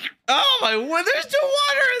 Here. Oh my! There's still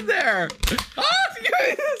water in there. Oh,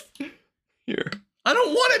 here. I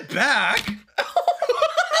don't want it back.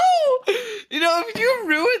 You know, if you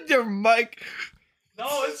ruined your mic, No,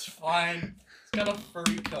 it's fine. It's got a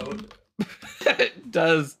furry coat. it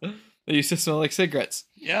does. They used to smell like cigarettes.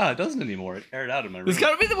 Yeah, it doesn't anymore. It aired out in my room. It's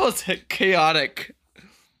got to be the most chaotic.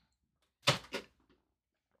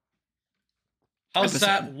 How's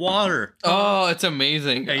that water? Oh, it's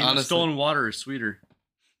amazing. Yeah, you know, honestly. stolen water is sweeter.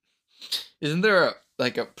 Isn't there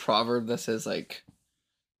a proverb that says like,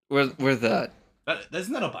 where the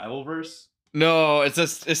Isn't that a Bible verse? no, it's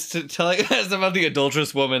telling it's about the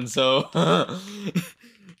adulterous woman. So, how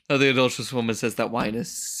the adulterous woman says that wine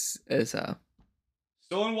is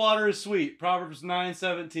Stolen water is sweet. Proverbs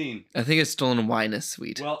 9:17. I think it's stolen wine is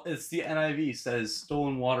sweet. Well, it's the NIV says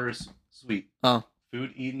stolen water is sweet. Oh.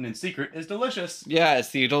 Food eaten in secret is delicious. Yeah, it's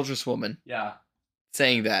the adulterous woman Yeah.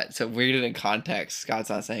 saying that. So read it in context. Scott's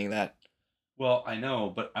not saying that. Well, I know,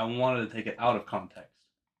 but I wanted to take it out of context.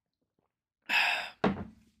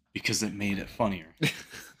 Because it made it funnier. What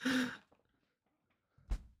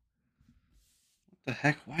the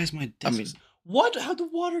heck? Why is my desk... What? How'd the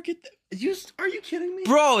water get there? Are you kidding me?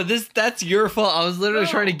 Bro, that's your fault. I was literally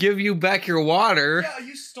trying to give you back your water. Yeah,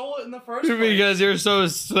 you stole it in the first place. Because you're so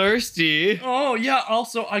thirsty. Oh, yeah.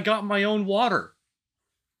 Also, I got my own water.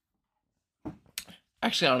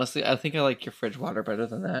 Actually, honestly, I think I like your fridge water better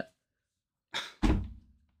than that.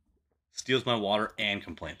 Steals my water and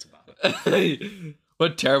complains about it.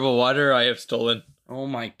 What terrible water I have stolen. Oh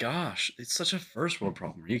my gosh. It's such a first world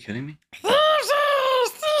problem. Are you kidding me?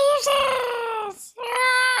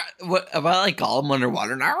 What about like Gollum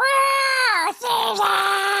underwater?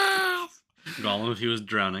 Gollum, if he was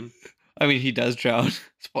drowning. I mean, he does drown.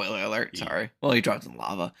 Spoiler alert. Sorry. Well, he drowns in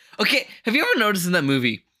lava. Okay, have you ever noticed in that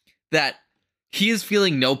movie that he is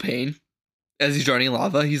feeling no pain as he's drowning in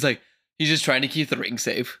lava? He's just trying to keep the ring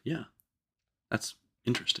safe. Yeah. That's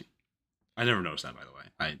interesting. I never noticed that, by the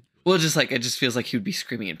way. Well, just like, it just feels like he would be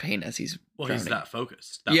screaming in pain as he's drowning. He's that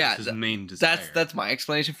focused. That was his main desire. That's my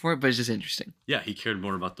explanation for it, but it's just interesting. Yeah, he cared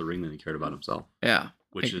more about the ring than he cared about himself. Yeah.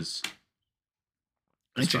 Which is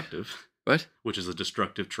destructive. What? Which is a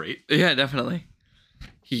destructive trait. Yeah, definitely.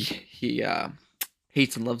 He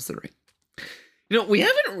hates and loves the ring. You know, we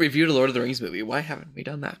haven't reviewed a Lord of the Rings movie. Why haven't we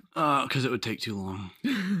done that? Because it would take too long.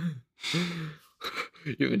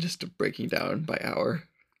 Even just breaking down by hour.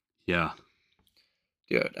 Yeah.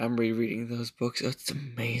 Dude, I'm rereading those books. It's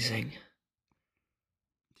amazing.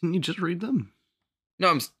 Didn't you just read them? No,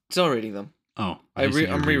 I'm still reading them. Oh. I'm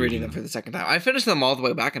rereading them for the second time. I finished them all the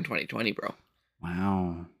way back in 2020, bro.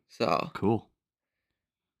 Wow. So. Cool.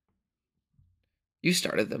 You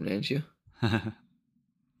started them, didn't you?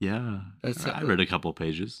 Yeah. I read a couple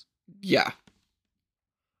pages. Yeah.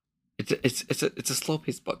 It's a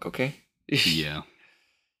slow-paced book, okay? Yeah.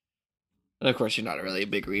 And of course, you're not really a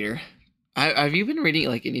big reader. Have you been reading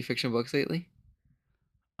like any fiction books lately?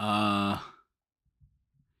 I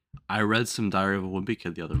read some Diary of a Wimpy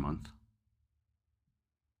Kid the other month.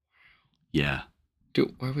 Yeah.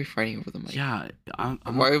 Dude, why are we fighting over the mic? Yeah.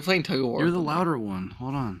 Why are we playing tug of war? You're the louder one.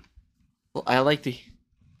 Hold on. Well, I like the.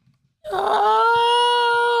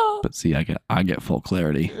 But see, I get full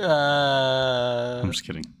clarity. I'm just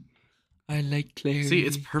kidding. I like clarity. See,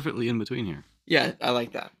 it's perfectly in between here. Yeah, I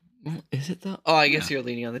like that. Is it though? Oh, I guess you're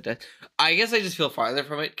leaning on the desk. I guess I just feel farther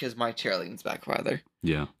from it because my chair leans back farther.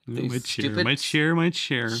 Yeah. These My stupid- chair.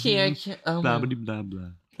 Chair. Oh, Blah, blah, blah, blah.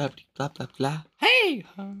 blah blah blah blah. Hey,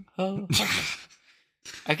 ho, ho, ho.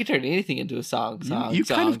 I could turn anything into a song. You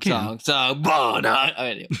kind of can. Song.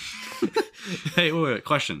 Anyway. Hey, wait.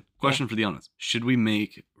 Question for the audience. Should we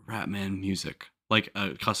make Ratman music? Like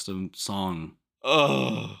a custom song?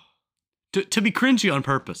 Oh. To be cringy on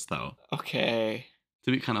purpose, though. Okay.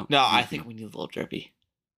 To be kind of... No, I think we need Lil Drippy.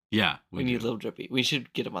 Yeah. We need Lil Drippy. We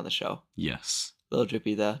should get him on the show. Yes. Lil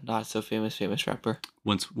Drippy, the not so famous rapper.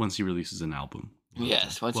 Once he releases an album.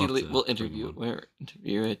 Yes, we'll interview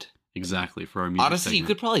it. Exactly, for our music Honestly, segment. you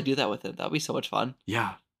could probably do that with it. That would be so much fun.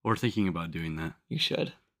 Yeah, we're thinking about doing that. You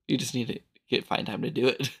should. You just need to find time to do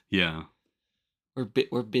it. Yeah. We're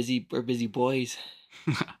busy boys.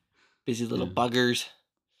 Busy little buggers.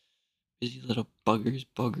 Busy little buggers.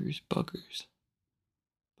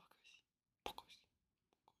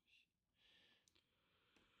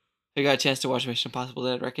 Have you got a chance to watch Mission Impossible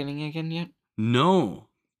Dead Reckoning again yet? No,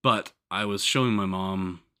 but I was showing my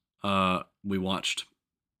mom, we watched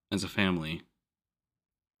as a family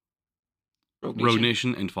Rogue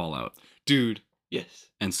Nation and Fallout. Dude, yes.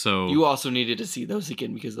 And so... You also needed to see those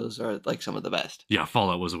again because those are like some of the best. Yeah,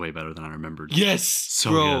 Fallout was way better than I remembered. Yes!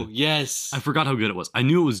 So bro, good. Yes! I forgot how good it was. I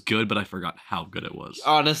knew it was good, but I forgot how good it was.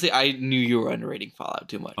 Honestly, I knew you were underrating Fallout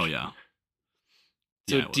too much. Oh, yeah.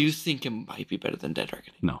 So Yeah, do you think it might be better than Dead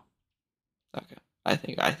Reckoning? No. Okay. I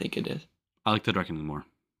think it is. I like Dead Reckoning more.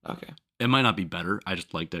 Okay. It might not be better. I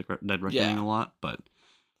just like Dead Reckoning a lot, but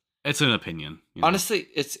it's an opinion. You know? Honestly,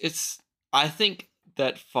 it's. I think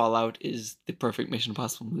that Fallout is the perfect Mission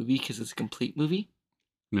Impossible movie because it's a complete movie.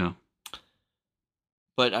 Yeah.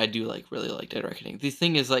 But I do really like Dead Reckoning. The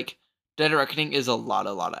thing is, like, Dead Reckoning is a lot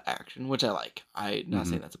of action, which I like. I'm not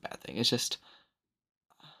saying that's a bad thing. It's just,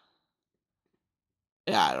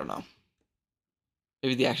 yeah, I don't know.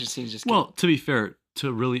 Maybe the action scenes just. Well, to be fair,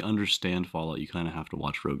 to really understand Fallout, you kind of have to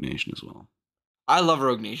watch Rogue Nation as well. I love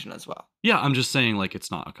Rogue Nation as well. Yeah, I'm just saying, like,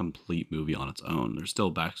 it's not a complete movie on its own. There's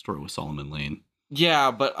still backstory with Solomon Lane.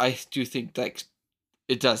 Yeah, but I do think like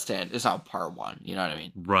it does stand. It's not part one. You know what I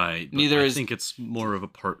mean? Right. I think it's more of a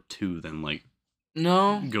part two than like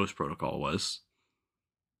Ghost Protocol was.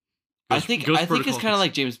 I think it's kind of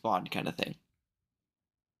like James Bond kind of thing.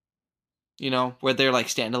 You know, where they're like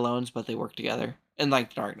standalones, but they work together, and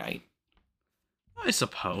like Dark Knight. I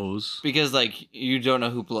suppose. Because like you don't know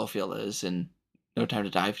who Blofeld is in No Time to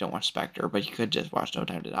Die if you don't watch Spectre, but you could just watch No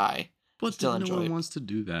Time to Die. But still no enjoy one it. wants to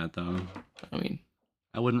do that, though. I mean,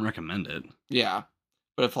 I wouldn't recommend it. Yeah,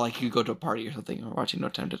 but if like you go to a party or something and we're watching No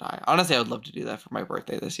Time to Die, honestly, I would love to do that for my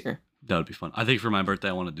birthday this year. That would be fun. I think for my birthday,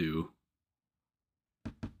 I want to do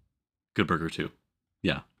Good Burger 2.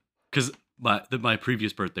 Yeah, because my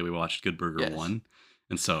previous birthday we watched Good Burger 1,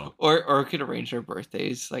 and so or we could arrange our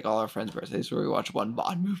birthdays, like all our friends' birthdays, where we watch one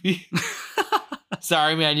Bond movie.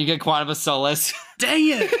 Sorry, man, you get Quantum of Solace. Dang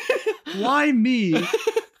it! Why me?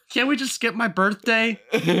 Can't we just skip my birthday?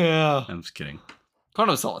 Yeah. I'm just kidding.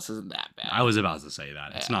 Quantum of Solace isn't that bad. I was about to say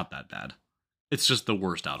that. It's Yeah. not that bad. It's just the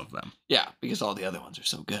worst out of them. Yeah, because all the other ones are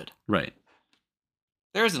so good. Right.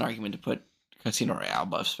 There is an argument to put Casino Royale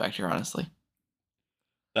above Spectre, honestly.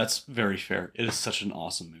 That's very fair. It is such an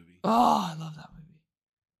awesome movie. Oh, I love that movie.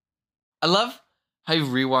 I love how you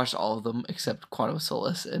rewatched all of them except Quantum of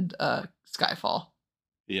Solace and Skyfall.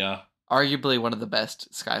 Yeah. Arguably one of the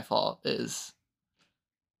best Skyfall is...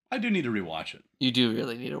 I do need to rewatch it. You do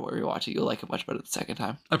really need to rewatch it. You'll like it much better the second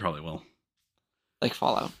time. I probably will. Like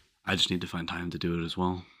Fallout. I just need to find time to do it as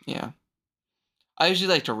well. Yeah. I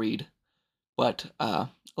usually like to read, but a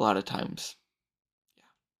lot of times, yeah.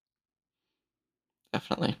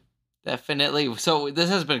 Definitely. So this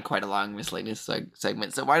has been quite a long miscellaneous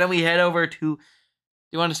segment. So why don't we head over to... Do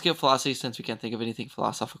you want to skip philosophy since we can't think of anything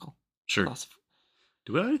philosophical? Sure.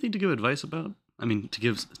 Do we have anything to give advice about? I mean,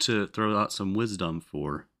 to throw out some wisdom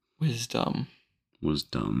for... Wisdom.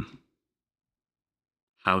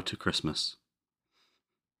 How to Christmas.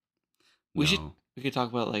 We could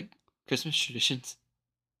talk about like Christmas traditions.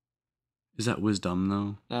 Is that wisdom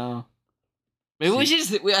though? No. Maybe we should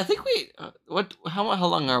just. I think we. How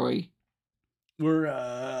long are we?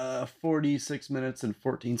 We're 46 minutes and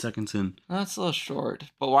 14 seconds in. That's a little short.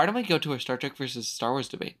 But why don't we go to a Star Trek versus Star Wars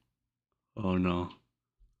debate? Oh no.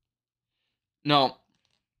 No.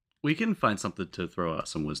 We can find something to throw out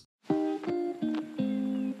some wisdom.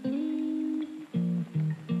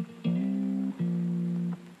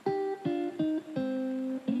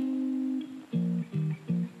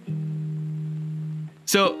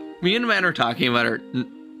 So me and a man are talking about our.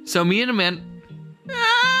 So me and a man.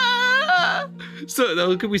 So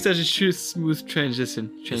that could be such a smooth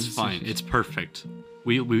transition. It's fine. It's perfect.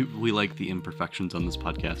 We like the imperfections on this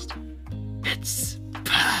podcast. It's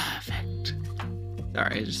perfect.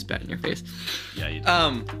 Sorry, I just spat in your face. Yeah, you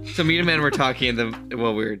did. So me and a man were talking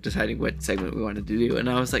while we were deciding what segment we wanted to do, and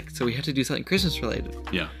I was like, so we have to do something Christmas related.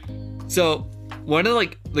 Yeah. So one of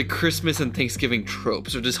like the Christmas and Thanksgiving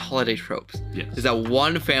tropes, or just holiday tropes, Yes. is that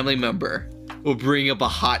one family member will bring up a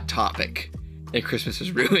hot topic, and Christmas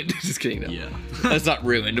is ruined. Just kidding, though. Yeah. That's not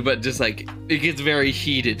ruined, but just like it gets very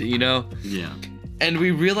heated, you know? Yeah. And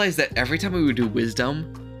we realized that every time we would do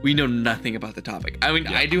wisdom, we know nothing about the topic. I mean,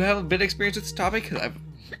 Yeah. I do have a bit of experience with this topic because I have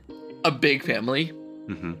a big family.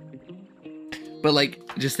 Mm-hmm. But like,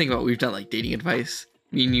 just think about it. We've done like dating advice.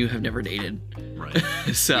 Me and you have never dated. Right.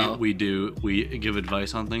 So we give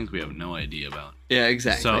advice on things we have no idea about. yeah,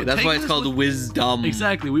 exactly. So that's take why it's this called with- wisdom.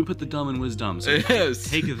 Exactly. We put the dumb in wisdom. So Yes.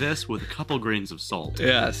 take this with a couple grains of salt.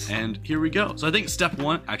 Yes. And here we go. So I think step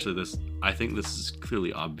one, actually I think this is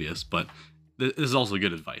clearly obvious, but this is also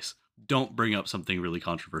good advice. Don't bring up something really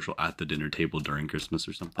controversial at the dinner table during Christmas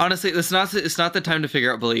or something. Honestly, it's not the time to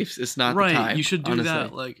figure out beliefs. It's not right. the time. You should do honestly.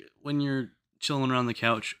 that like when you're chilling around the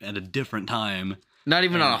couch at a different time. Not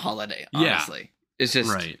even And- on a holiday, Yeah. honestly. It's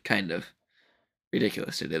just Right. kind of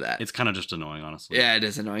ridiculous to do that. It's kind of just annoying, honestly. Yeah, it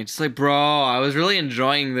is annoying. Just like, bro, I was really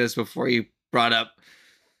enjoying this before you brought up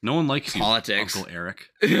No one likes you, politics. Uncle Eric.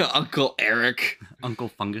 Uncle Eric. Uncle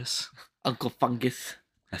Fungus. Uncle Fungus.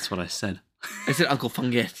 That's what I said. I said Uncle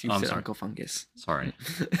Fungus. You Oh, I'm said sorry. Uncle Fungus. Sorry.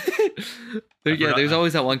 Yeah, forgot there's that.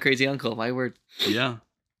 always that one crazy uncle. My word. Yeah.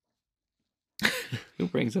 Who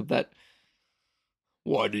brings up that?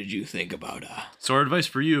 What did you think about So our advice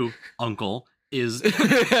for you, Uncle, is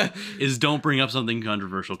don't bring up something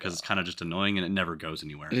controversial because it's kind of just annoying and it never goes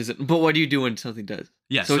anywhere. It isn't. But what do you do when something does?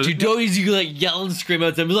 Yeah. So what you do is you like yell and scream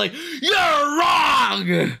at them, like, "You're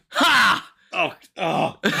wrong!" Ha!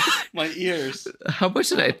 Oh, my ears. How much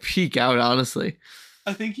did I peek out? Honestly.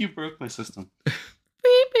 I think you broke my system.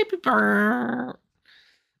 Beep, beep, beep, brr.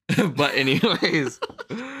 But anyways,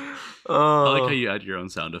 I like how you add your own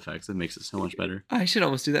sound effects. It makes it so much better. I should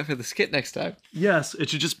almost do that for the skit next time. Yes, it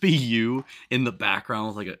should just be you in the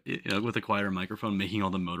background with like with a quieter microphone making all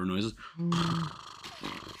the motor noises.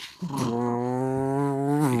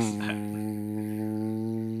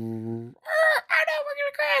 I know we're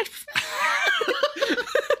gonna crash.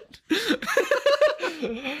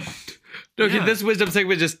 Okay, Yeah. this wisdom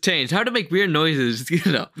segment just changed. How to make weird noises,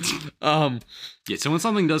 you know. Yeah, so when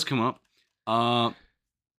something does come up,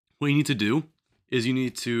 what you need to do is you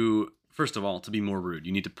need to, first of all, to be more rude,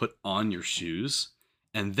 you need to put on your shoes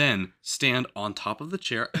and then stand on top of the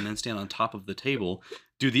chair and then stand on top of the table,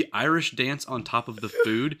 do the Irish dance on top of the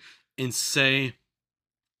food and say,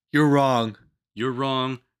 You're wrong. "You're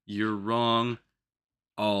wrong, you're wrong.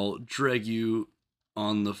 I'll drag you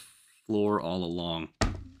on the floor all along."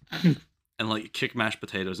 And like kick mashed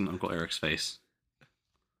potatoes in Uncle Eric's face.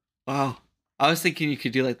 Wow. I was thinking you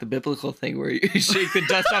could do like the biblical thing where you shake the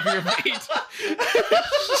dust off your feet.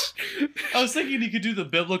 I was thinking you could do the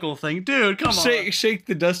biblical thing. Dude, come on. Shake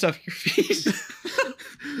the dust off your feet.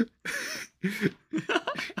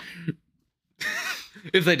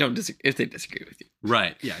 If they disagree with you.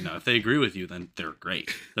 Right. Yeah, no, if they agree with you, then they're great.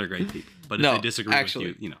 They're great people. But if No, they disagree actually.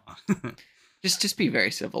 with you, you know. Just be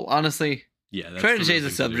very civil. Honestly, Yeah, that's trying to the change real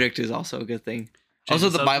the thing to do. subject is also a good thing. Change Also,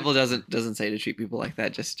 the the Bible subject? doesn't say to treat people like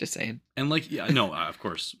that. Just saying. And like, yeah, no, of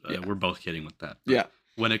course, Yeah. we're both kidding with that. But Yeah.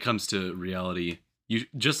 when it comes to reality, you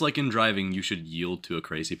just like in driving, you should yield to a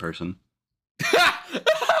crazy person.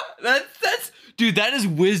 that's dude. That is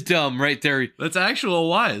wisdom right there, That's actual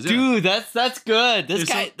wise, yeah. dude. That's good. This If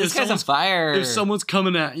guy's on someone's- fire. If someone's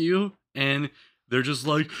coming at you and they're just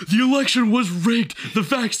like, the election was rigged, the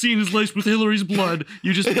vaccine is laced with Hillary's blood,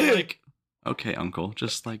 you just be like, okay, uncle,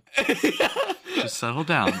 just settle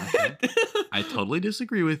down. Okay? I totally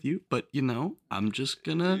disagree with you, but you know, I'm just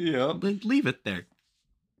gonna leave it there.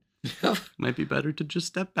 Might be better to just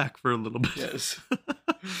step back for a little bit. Yes.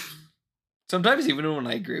 Sometimes even when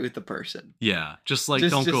I agree with the person. Yeah, just like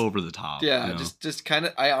Just- don't just- go over the top. Yeah, you know? just kind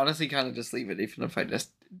of. I honestly kind of just leave it, even if I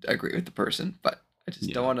just agree with the person. But I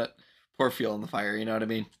just don't want to pour fuel in the fire. You know what I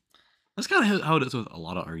mean? That's kind of how it is with a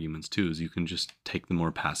lot of arguments too. Is you can just take the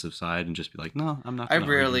more passive side and just be like, no, I'm not. I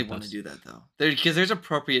gonna rarely argue with want to this." do that though. Because there's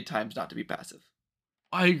appropriate times not to be passive.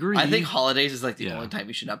 I agree. I think holidays is like the Yeah. only time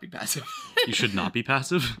you should not be passive. you should not be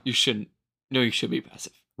passive. You shouldn't. No, you should be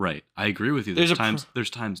passive. Right. I agree with you. There's There's a times there's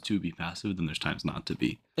times to be passive, then there's times not to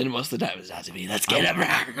be. Then most of the time it's not to be. Let's get him.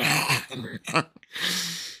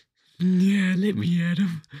 Yeah, let me at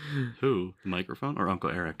him. Who? The microphone or Uncle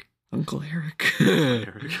Eric? Uncle Eric.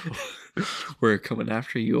 Eric. We're coming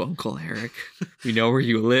after you, Uncle Eric. We know where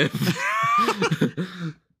you live.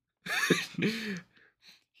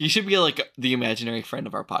 You should be like the imaginary friend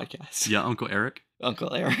of our podcast. Yeah, Uncle Eric.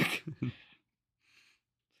 Uncle Eric.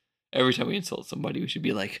 Every time we insult somebody, we should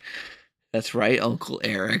be like, that's right, Uncle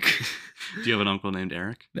Eric. Do you have an uncle named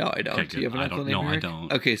Eric? No, I don't. Okay, Do you have good. an I uncle don't- named no, I Eric?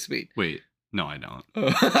 don't. Okay, sweet. Wait, no, I don't.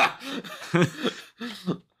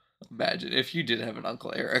 Imagine if you did have an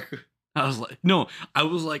Uncle Eric. I was like, no, I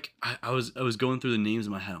was going through the names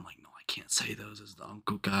in my head. I'm like, no, I can't say those as the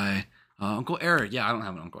uncle guy. Uncle Eric. Yeah, I don't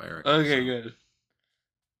have an Uncle Eric. Okay, so, good.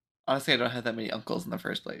 Honestly, I don't have that many uncles in the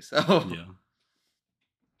first place. So Yeah.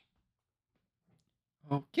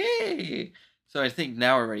 okay. So I think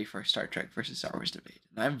now we're ready for a Star Trek versus Star Wars debate,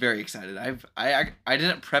 and I'm very excited. I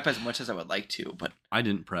didn't prep as much as I would like to, but I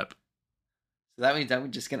didn't prep. so that means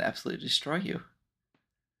I'm just gonna absolutely destroy you.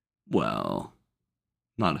 Well,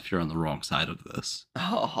 not if you're on the wrong side of this.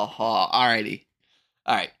 Alrighty.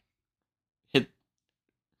 Alright. Hit.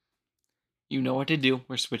 You know what to do.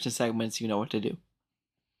 We're switching segments. You know what to do.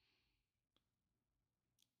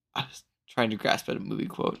 I was trying to grasp at a movie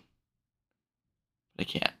quote. But I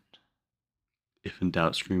can't. If in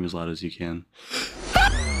doubt, scream as loud as you can.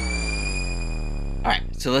 Alright,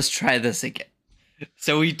 so let's try this again.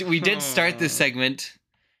 So we did start this segment,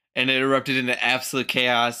 and it erupted into absolute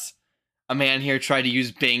chaos. A man here tried to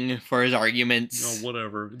use Bing for his arguments.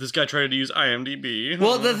 Whatever. This guy tried to use IMDb.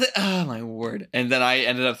 Well, oh my word! And then I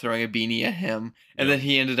ended up throwing a beanie at him, and then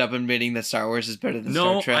he ended up admitting that Star Wars is better than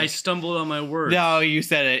Star No, Trek. I stumbled on my words. No, you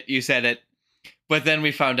said it. You said it. But then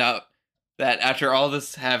we found out that after all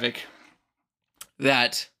this havoc,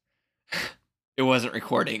 that it wasn't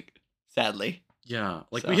recording. Sadly, Yeah,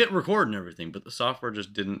 like So- we hit record and everything, but the software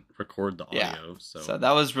just didn't record the Yeah. audio. So, so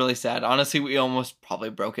that was really sad. Honestly, we almost probably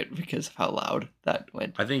broke it because of how loud that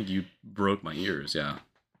went. I think you broke my ears. Yeah.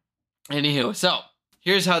 Anywho, so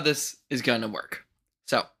here's how this is gonna work.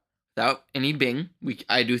 So without any Bing,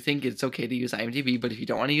 I do think it's okay to use IMDb, but if you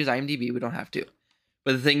don't want to use IMDb, we don't have to.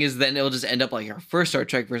 But the thing is, then it'll just end up like our first Star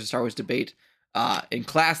Trek versus Star Wars debate in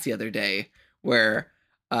class the other day, where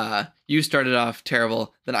you started off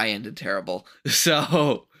terrible, then I ended terrible.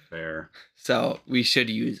 Fair. So we should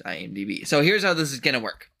use IMDb. So here's how this is gonna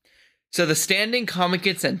work. So the standing common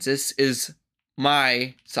consensus is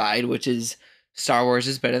my side, which is Star Wars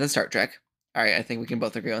is better than Star Trek. All right, I think we can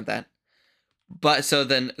both agree on that. But so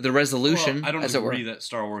then the resolution, Well, I don't as it were. agree that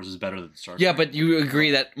Star Wars is better than Star Trek. Yeah, but you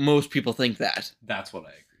agree that most people think that. That's what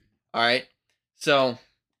I agree. All right. So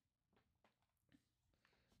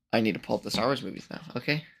I need to pull up the Star Wars movies now.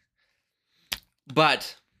 Okay.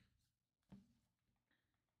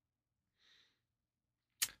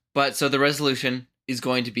 But so the resolution is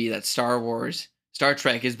going to be that Star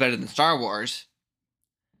Trek is better than Star Wars.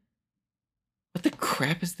 What the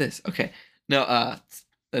crap is this? Okay. No,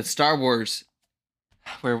 that Star Wars,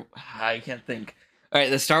 where I can't think. All right,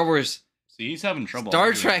 the Star Wars, See, he's having trouble. Star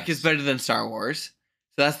arguing Trek this. is better than Star Wars.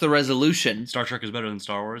 So that's the resolution. Star Trek is better than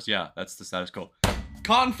Star Wars? Yeah, that's the status quo.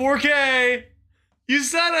 Caught in 4K! You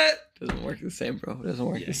said it! Doesn't work the same, bro. It doesn't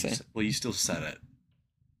work the same. Well, you still said it.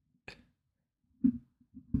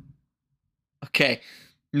 Okay.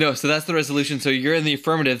 No, so that's the resolution. So you're in the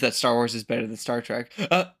affirmative that Star Wars is better than Star Trek.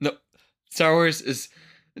 No. Star Wars is...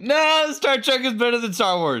 No, Star Trek is better than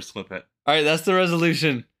Star Wars. Flip it. All right, that's the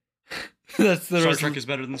resolution. That's the Star Trek is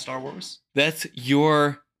better than Star Wars? That's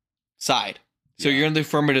your side. So Yeah. you're in the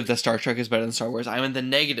affirmative that Star Trek is better than Star Wars. I'm in the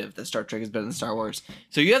negative that Star Trek is better than Star Wars.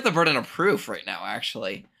 So you have the burden of proof right now,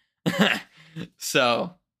 actually.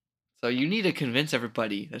 So you need to convince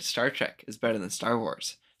everybody that Star Trek is better than Star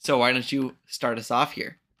Wars. So why don't you start us off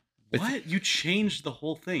here? What? You changed the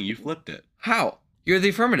whole thing. You flipped it. How? You're the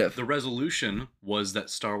affirmative. The resolution was that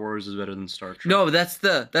Star Wars is better than Star Trek. No,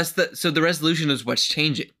 so the resolution is what's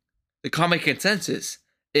changing. The comic consensus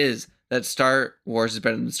is that Star Wars is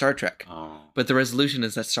better than Star Trek. Oh. But the resolution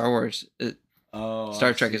is that Star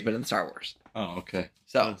Trek is better than Star Wars. Oh, okay.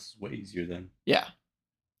 So That's way easier then. yeah.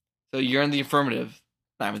 So you're in the affirmative,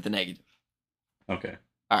 I'm in the negative. Okay.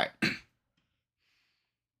 All right.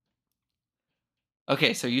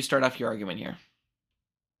 Okay, so you start off your argument here.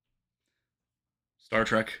 Star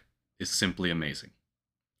Trek is simply amazing.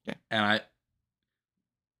 Okay. And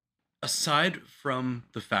aside from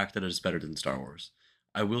the fact that it is better than Star Wars,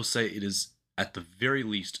 I will say it is, at the very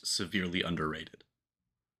least, severely underrated.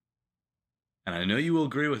 And I know you will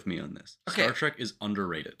agree with me on this. Okay. Star Trek is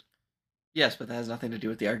underrated. Yes, but that has nothing to do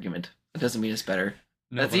with the argument. It doesn't mean it's better.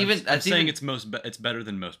 No, That's but even- I'm that's saying even- it's better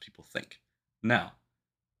than most people think. Now,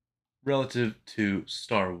 relative to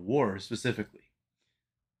Star Wars specifically,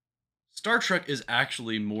 Star Trek is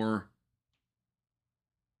actually more...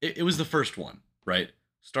 It was the first one, right?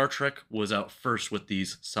 Star Trek was out first with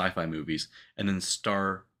these sci-fi movies, and then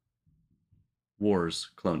Star Wars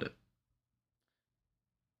cloned it.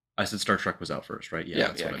 I said Star Trek was out first, right? Yeah,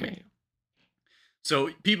 that's what I mean.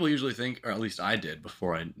 So people usually think, or at least I did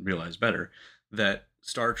before I realized better, that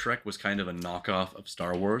Star Trek was kind of a knockoff of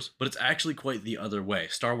Star Wars, but it's actually quite the other way.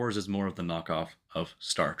 Star Wars is more of the knockoff of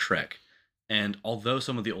Star Trek. And although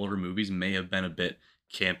some of the older movies may have been a bit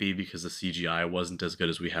campy because the CGI wasn't as good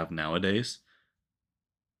as we have nowadays,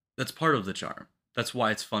 that's part of the charm. That's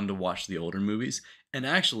why it's fun to watch the older movies. And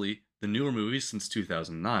actually, the newer movies since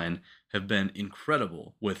 2009 have been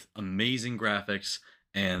incredible with amazing graphics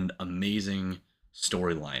and amazing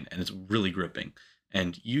storyline, and it's really gripping.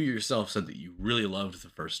 And you yourself said that you really loved the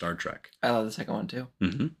first Star Trek. I love the second one too.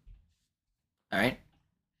 Mm-hmm. All right.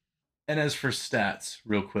 And as for stats,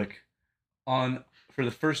 real quick, for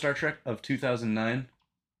the first Star Trek of 2009,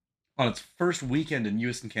 on its first weekend in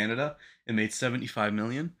US and Canada, it made $75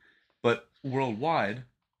 million, but worldwide,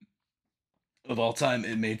 of all time,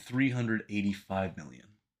 it made $385 million.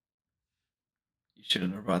 You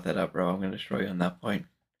shouldn't have brought that up, bro. I'm going to destroy you on that point.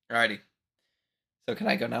 Alrighty. So can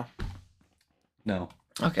I go now? No.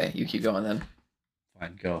 Okay, you keep going then.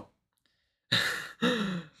 Fine, go.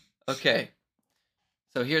 Okay.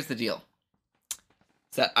 So here's the deal.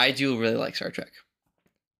 It's that I do really like Star Trek.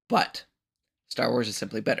 But Star Wars is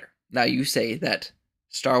simply better. Now you say that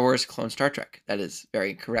Star Wars clones Star Trek. That is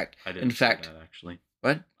very correct. I didn't In say fact, that, actually.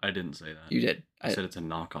 what? I didn't say that. You did. I said it's a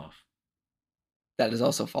knockoff. That is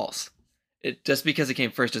also false. It just because it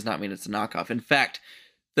came first does not mean it's a knockoff. In fact,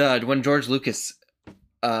 when George Lucas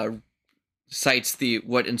cites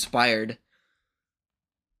what inspired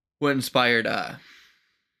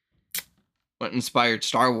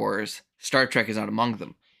Star Wars, Star Trek is not among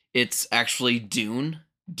them. It's actually Dune.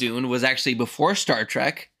 Dune was actually before Star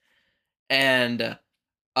Trek, and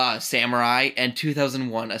Samurai, and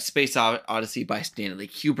 2001: A Space Odyssey by Stanley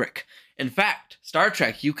Kubrick. In fact, Star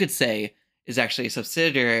Trek, you could say, is actually a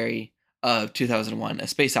subsidiary of 2001: A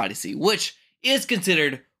Space Odyssey, which is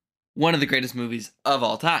considered one of the greatest movies of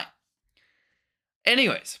all time.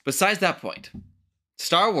 Anyways, besides that point,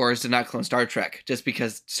 Star Wars did not clone Star Trek just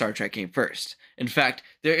because Star Trek came first. In fact,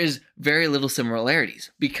 there is very little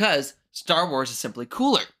similarities because Star Wars is simply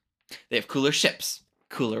cooler. They have cooler ships,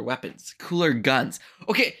 cooler weapons, cooler guns.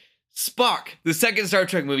 Okay, Spock, the second Star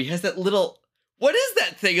Trek movie, has that little... What is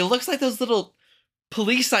that thing? It looks like those little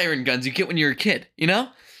police siren guns you get when you're a kid, you know?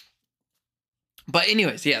 But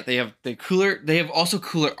anyways, yeah, they have also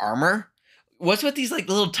cooler armor. What's with these like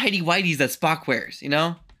little tighty whities that Spock wears, you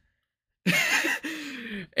know?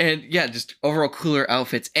 And yeah, just overall cooler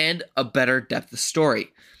outfits and a better depth of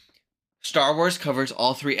story. Star Wars covers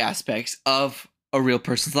all three aspects of a real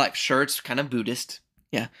person's life. Sure, it's kind of Buddhist,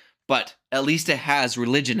 yeah, but at least it has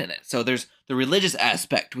religion in it. So there's the religious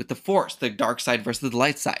aspect with the Force, the dark side versus the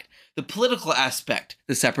light side. The political aspect,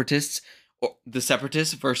 the separatists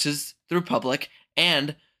versus the Republic,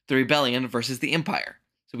 and the rebellion versus the empire.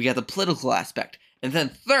 So we got the political aspect. And then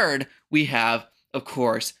third, we have, of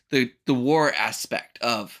course, the war aspect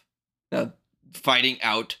of fighting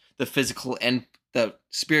out the physical and the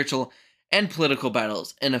spiritual and political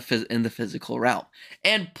battles in the physical realm.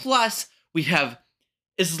 And plus, we have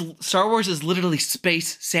Star Wars is literally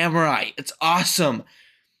space samurai. It's awesome.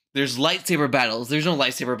 There's lightsaber battles. There's no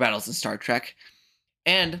lightsaber battles in Star Trek.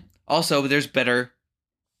 And also, there's better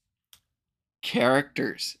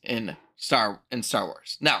characters in Star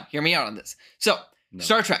Wars. Now, hear me out on this. So, No.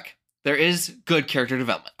 Star Trek, there is good character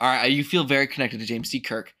development. All right, you feel very connected to James T.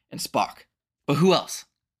 Kirk and Spock. But who else?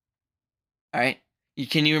 All right,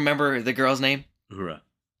 can you remember the girl's name? Uhura.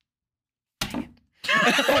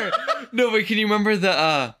 No, but can you remember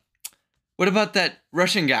the what about that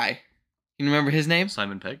Russian guy? Can you remember his name?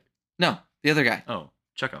 Simon Pegg? No, the other guy. Oh,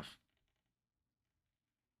 Chekhov.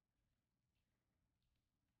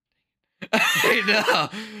 I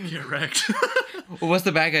know. Get wrecked. Well, what's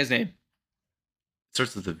the bad guy's name?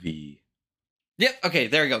 Starts with a V. Yep. Okay,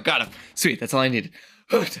 there we go. Got him. Sweet. That's all I needed.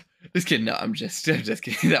 Just kidding. No, I'm just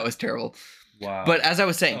kidding. That was terrible. Wow. But as I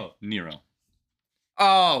was saying. Oh, Nero.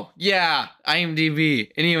 Oh, yeah.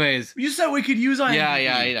 IMDb. Anyways. You said we could use IMDb.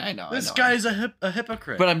 Yeah, I know. This guy's a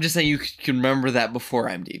hypocrite. But I'm just saying you can remember that before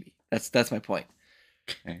IMDb. That's my point.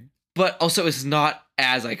 Okay. But also, it's not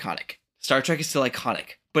as iconic. Star Trek is still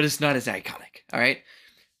iconic, but it's not as iconic. All right.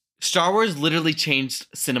 Star Wars literally changed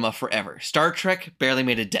cinema forever. Star Trek barely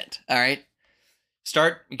made a dent. All right.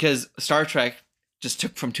 Because Star Trek just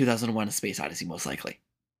took from 2001: A Space Odyssey, most likely.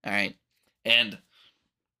 All right. And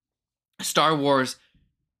Star Wars,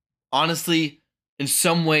 honestly, in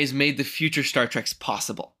some ways, made the future Star Treks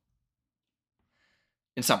possible.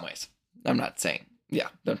 In some ways. I'm not saying. Yeah,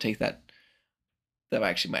 don't take that. That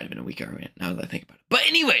actually might have been a weak argument now that I think about it. But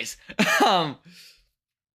anyways,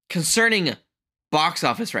 concerning box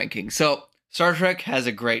office rankings. So Star Trek has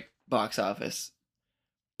a great box office.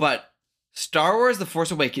 But Star Wars The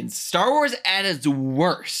Force Awakens, Star Wars at its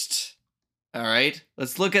worst. All right?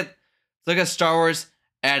 Let's look at Star Wars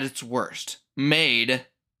at its worst. Made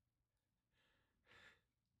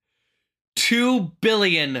 $2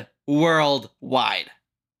 billion worldwide.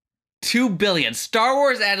 2 billion. Star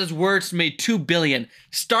Wars at its worst made 2 billion.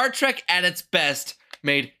 Star Trek at its best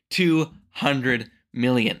made 200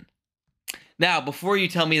 million. Now, before you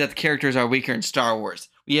tell me that the characters are weaker in Star Wars,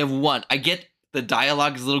 we have one. I get the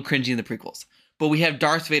dialogue is a little cringy in the prequels, but we have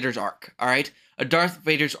Darth Vader's arc, all right? A Darth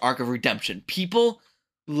Vader's arc of redemption. People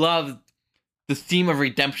love the theme of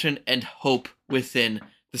redemption and hope within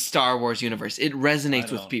the Star Wars universe. It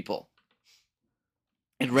resonates with people.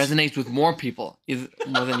 It resonates with more people,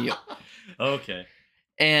 more than you. Okay.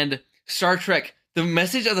 And Star Trek, the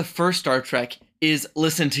message of the first Star Trek is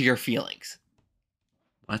listen to your feelings.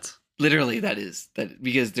 What? Literally, that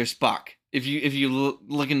because there's Spock. If you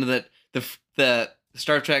look into the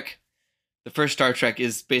Star Trek, the first Star Trek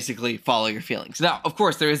is basically follow your feelings. Now, of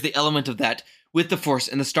course, there is the element of that with the Force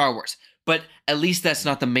in the Star Wars, but at least that's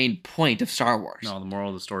not the main point of Star Wars. No, the moral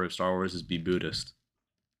of the story of Star Wars is be Buddhist.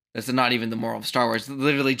 That's not even the moral of Star Wars.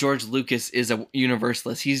 Literally, George Lucas is a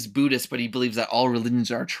universalist. He's Buddhist, but he believes that all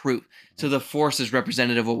religions are true. So the Force is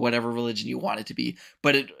representative of whatever religion you want it to be.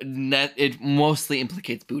 But it mostly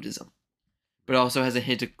implicates Buddhism. But it also has a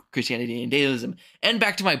hint of Christianity and Deism. And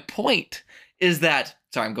back to my point is that...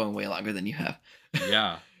 Sorry, I'm going way longer than you have.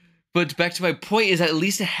 Yeah. But back to my point is that at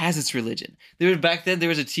least it has its religion. Back then, there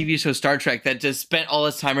was a TV show, Star Trek, that just spent all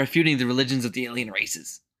its time refuting the religions of the alien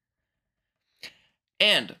races.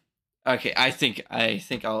 And okay, I think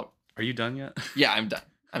I'll. Are you done yet? Yeah, I'm done.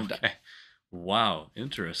 I'm done. Wow,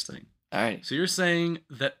 interesting. All right. So you're saying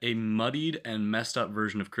that a muddied and messed up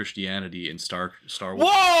version of Christianity in Star Wars?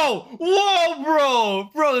 Whoa,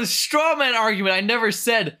 bro, the straw man argument. I never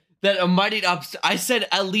said that a muddied up. I said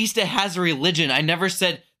at least it has a religion. I never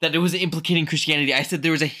said that it was implicating Christianity. I said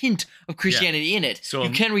there was a hint of Christianity in it. So you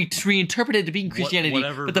can reinterpret it to being Christianity,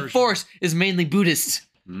 but the Force is mainly Buddhist.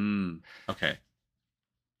 Okay.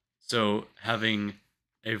 So having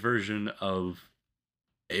a version of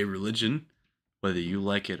a religion, whether you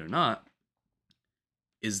like it or not,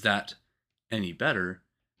 is that any better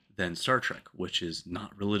than Star Trek, which is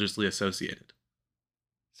not religiously associated?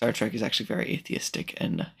 Star Trek is actually very atheistic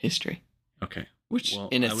in history. Okay. Which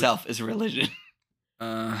in itself is a religion.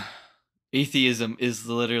 Atheism is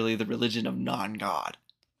literally the religion of non-God.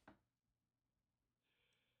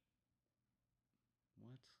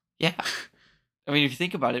 What? Yeah. I mean, if you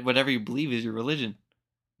think about it, whatever you believe is your religion.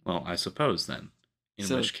 Well, I suppose then. In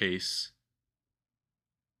which case...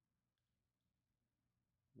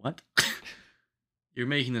 What? You're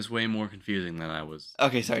making this way more confusing than I was.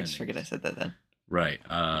 Okay, sorry, just forget I said that then. Right.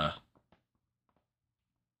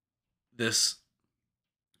 This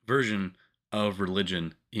version of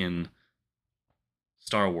religion in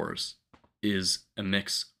Star Wars is a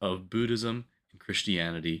mix of Buddhism and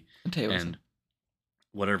Christianity Taoism. and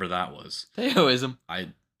whatever that was. Taoism.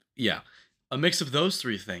 Yeah, a mix of those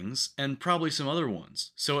three things and probably some other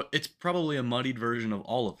ones. So it's probably a muddied version of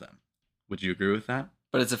all of them. Would you agree with that?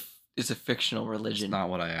 But it's a fictional religion. It's not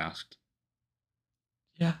what I asked.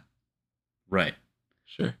 Yeah. Right.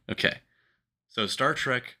 Sure. Okay. So Star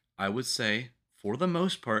Trek, I would say, for the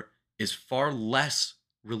most part, is far less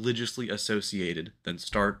religiously associated than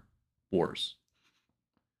Star Wars.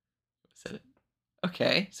 Said it.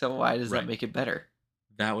 Okay, so why does Right. that make it better?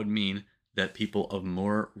 That would mean that people of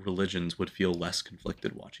more religions would feel less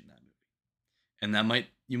conflicted watching that movie. And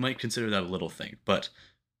you might consider that a little thing, but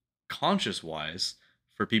conscious wise,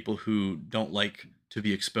 for people who don't like to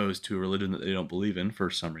be exposed to a religion that they don't believe in for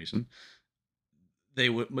some reason, they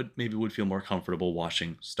would feel more comfortable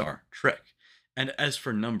watching Star Trek. And as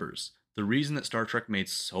for numbers, the reason that Star Wars made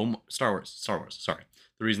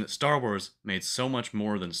so much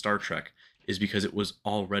more than Star Trek is because it was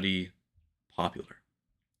already popular.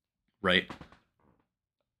 Right?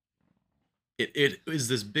 It is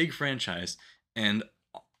this big franchise, and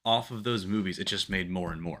off of those movies, it just made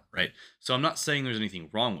more and more, right? So I'm not saying there's anything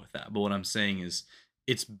wrong with that, but what I'm saying is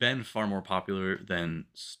it's been far more popular than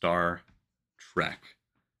Star Trek,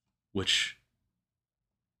 which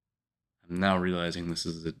I'm now realizing this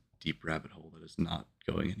is a deep rabbit hole that is not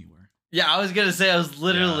going anywhere. Yeah, I was gonna say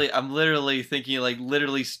I'm literally thinking like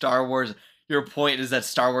literally Star Wars. Your point is that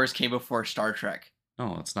Star Wars came before Star Trek.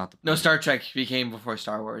 No, it's not the point. No, Star Trek became before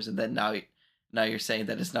Star Wars, and then now you're saying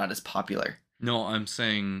that it's not as popular. No, I'm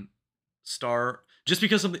saying just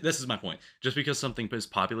because something. This is my point. Just because something is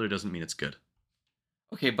popular doesn't mean it's good.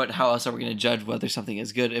 Okay, but how else are we going to judge whether something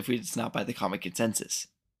is good if it's not by the comic consensus?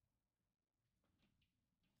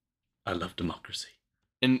 I love democracy.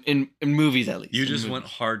 In movies, at least. You just went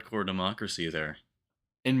hardcore democracy there.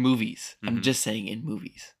 In movies. Mhm. I'm just saying in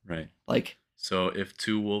movies. Right. Like. So if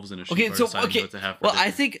two wolves and a sheep Okay, are so deciding what to have for well, dinner.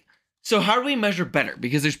 I think so. How do we measure better?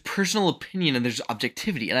 Because there's personal opinion and there's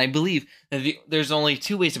objectivity, and I believe that there's only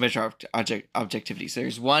two ways to measure objectivity. So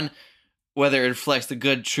there's one, whether it reflects the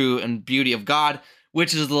good, true, and beauty of God,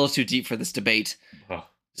 which is a little too deep for this debate. Oh,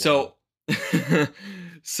 So,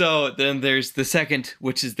 so then there's the second,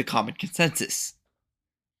 which is the common consensus.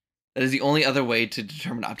 That is the only other way to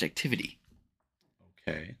determine objectivity.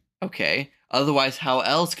 Okay. Okay. Otherwise, how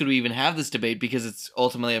else could we even have this debate? Because it's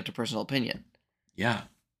ultimately up to personal opinion. Yeah.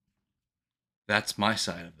 That's my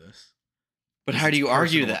side of this. But how do you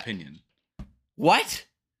argue that? Opinion. What?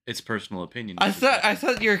 It's personal opinion. I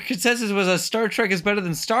thought your consensus was that Star Trek is better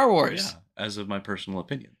than Star Wars. Yeah, as of my personal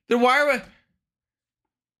opinion. Then why are we...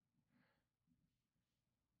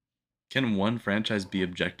 Can one franchise be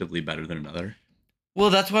objectively better than another? Well,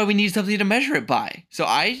 that's why we need something to measure it by. So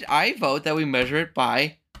I vote that we measure it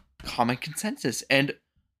by common consensus and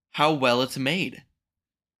how well it's made.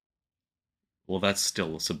 Well, that's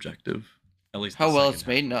still subjective. At least how well it's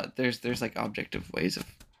made. No, there's like objective ways of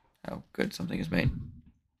how good something is made.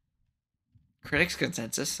 Critics'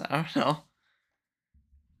 consensus. I don't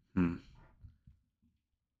know.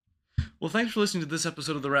 Well, thanks for listening to this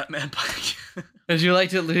episode of the Rat Man Podcast. Would you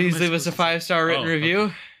like to please leave us a 5-star written review?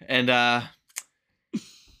 Okay. And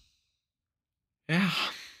yeah.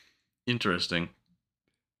 Interesting.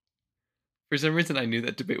 For some reason, I knew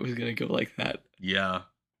that debate was going to go like that. Yeah.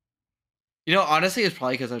 You know, honestly, it's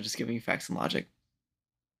probably because I was just giving you facts and logic.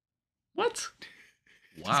 What?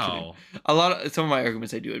 Wow. Some of my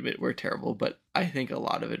arguments I do admit were terrible, but I think a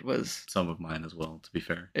lot of it was... Some of mine as well, to be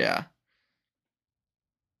fair. Yeah.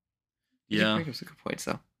 Yeah. You bring up some good points,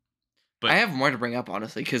 though. But I have more to bring up,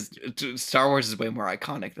 honestly, because Star Wars is way more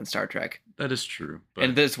iconic than Star Trek. That is true. But...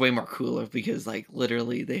 And it's way more cooler because, like,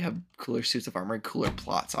 literally they have cooler suits of armor and cooler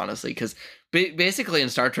plots, honestly. Because basically in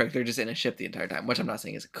Star Trek, they're just in a ship the entire time, which I'm not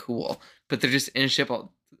saying is cool, but they're just in a ship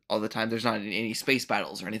all the time. There's not any space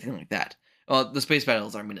battles or anything like that. Well, the space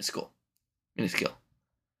battles are minuscule.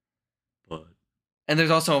 But... And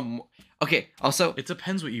there's also... Okay, also... It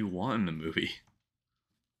depends what you want in a movie.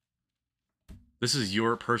 This is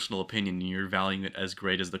your personal opinion, and you're valuing it as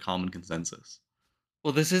great as the common consensus.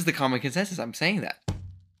 Well, this is the common consensus. I'm saying that.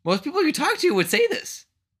 Most people you talk to would say this.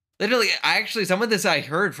 Literally, some of this I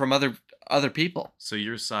heard from other people. So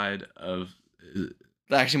your side of...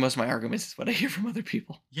 Actually, most of my arguments is what I hear from other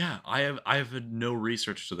people. Yeah, I have had no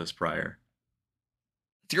research to this prior.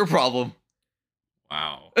 It's your problem.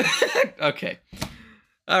 Wow. Okay.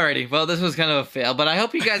 Alrighty. Well, this was kind of a fail, but I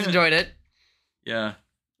hope you guys enjoyed it. Yeah.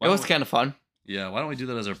 It was kind of fun. Yeah, why don't we do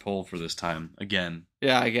that as our poll for this time again?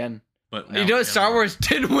 Yeah, again. But You know what? Star Wars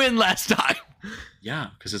did win last time. Yeah,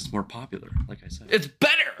 because it's more popular. Like I said, It's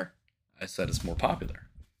better. I said it's more popular.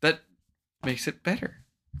 That makes it better.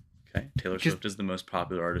 Okay, Taylor Swift is the most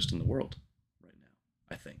popular artist in the world right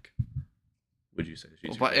now. I think. Would you say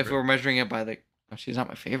she's? But if we're measuring it by she's not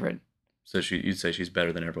my favorite. So you'd say she's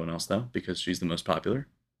better than everyone else though, because she's the most popular.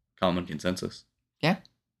 Common consensus. Yeah,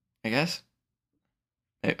 I guess.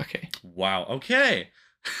 Okay. Wow. Okay.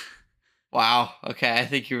 Wow. Okay, I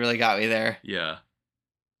think you really got me there. Yeah.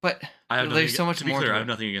 But there's so much more. To be clear, I have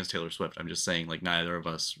nothing against Taylor Swift. I'm just saying, like, neither of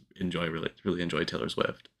us really enjoy Taylor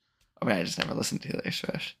Swift. I mean, I just never listened to Taylor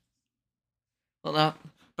Swift. Well, no,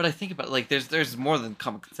 but I think about it, like there's more than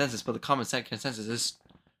common consensus, but the common consensus is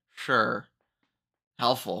sure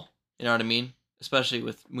helpful. You know what I mean? Especially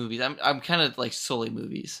with movies. I'm kind of like solely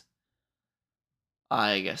movies.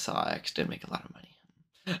 I guess X did make a lot of money.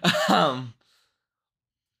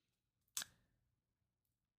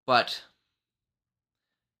 But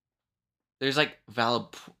there's like valid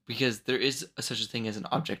because there is such a thing as an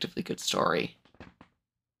objectively good story.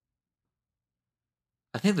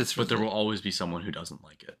 I think that's. But there will always be someone who doesn't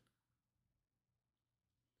like it.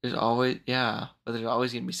 There's always but there's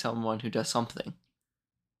always gonna be someone who does something.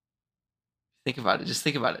 Think about it. Just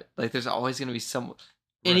think about it. Like there's always gonna be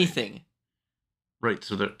anything. Right.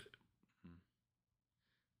 So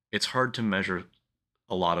it's hard to measure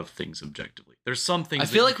a lot of things objectively. There's some things. I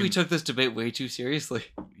feel like we took this debate way too seriously.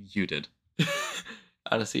 You did.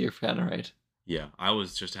 Honestly, you're kind of right. Yeah, I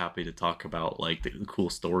was just happy to talk about like the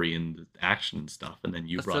cool story and the action and stuff, and then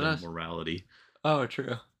you brought in morality. Oh,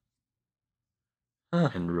 true.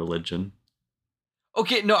 And religion.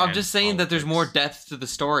 Okay, no, I'm just saying that there's more politics. depth to the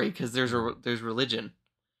story because there's religion.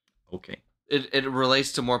 Okay. It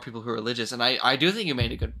relates to more people who are religious, and I do think you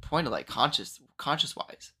made a good point of like conscious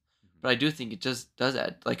wise, but I do think it just does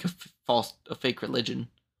add like a fake religion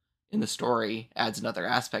in the story adds another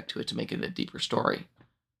aspect to it to make it a deeper story.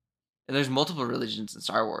 And there's multiple religions in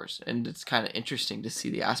Star Wars, and it's kind of interesting to see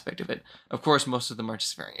the aspect of it. Of course, most of them are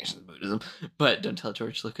just variations of Buddhism, but don't tell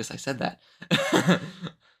George Lucas I said that.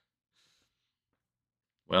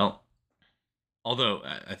 Well, although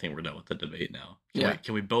I think we're done with the debate now.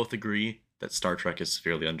 Can we both agree that Star Trek is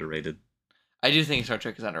severely underrated? I do think Star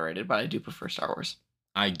Trek is underrated, but I do prefer Star Wars.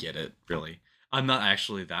 I get it, really. I'm not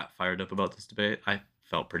actually that fired up about this debate. I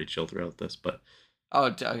felt pretty chill throughout this, but oh,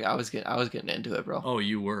 Doug, I was getting into it, bro. Oh,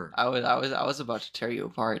 you were. I was about to tear you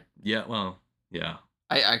apart. Yeah, well, yeah.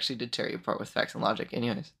 I actually did tear you apart with facts and logic,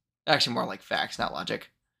 anyways. Actually, more like facts, not logic.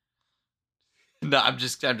 No, I'm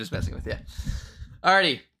just messing with you.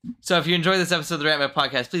 Alrighty. So if you enjoyed this episode of the Ratman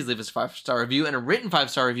Podcast, please leave us a 5-star review and a written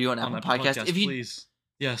 5-star review on Apple Podcast. If you please.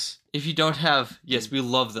 Yes. If you don't have, yes, we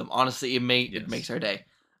love them. Honestly, it makes our day.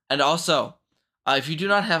 And also, if you do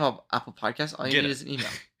not have an Apple Podcast, all you need is an email.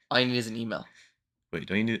 All you need is an email. Wait,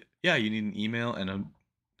 don't you need? Yeah, you need an email and a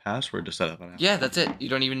password to set up an Apple. Yeah, that's it. You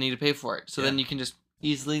don't even need to pay for it. So then you can just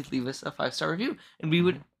easily leave us a 5-star review, and we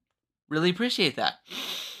would really appreciate that.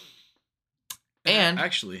 And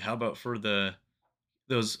actually, how about for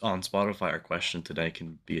those on Spotify? Our question today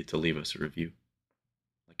can be to leave us a review,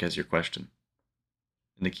 like as your question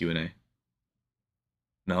in the Q&A.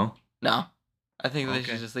 No, I think they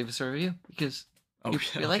should just leave us a review because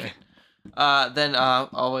we like it. Then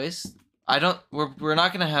always, we're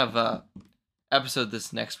not gonna have a episode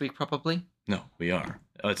this next week probably. No, we are.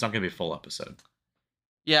 It's not gonna be a full episode.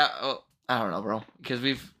 Yeah, I don't know, bro, because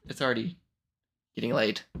it's already getting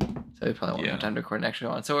late, so we probably won't have time to record an extra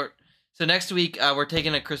one. So next week we're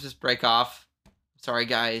taking a Christmas break off. Sorry,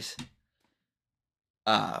 guys.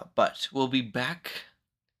 But we'll be back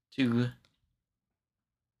to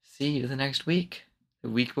see you the next week, the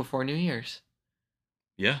week before New Year's.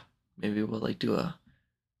 Yeah. Maybe we'll do a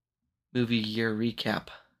movie year recap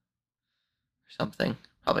or something.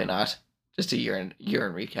 Probably not. Just a year in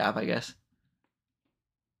recap, I guess.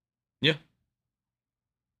 Yeah.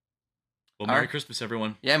 Well, Merry Christmas,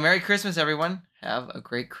 everyone. Yeah, Merry Christmas, everyone. Have a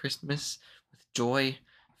great Christmas with joy,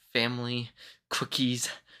 family, cookies,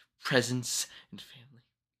 presents, and family.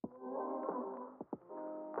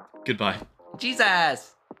 Goodbye.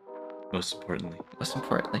 Jesus! Most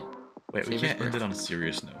importantly. Wait, we can't end it on a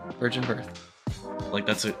serious note. Virgin birth. Like,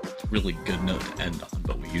 that's a really good note to end on,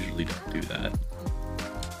 but we usually don't do that.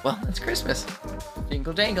 Well, it's Christmas.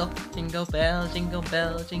 Jingle jangle, jingle bell,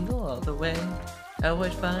 jingle all the way. How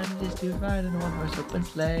much fun it is to ride in a one-horse open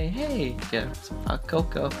sleigh. Hey, get some hot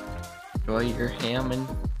cocoa. Enjoy your ham and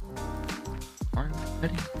corn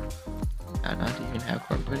pudding. I don't even have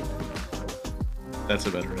corn pudding. That's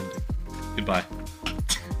a better ending. Goodbye.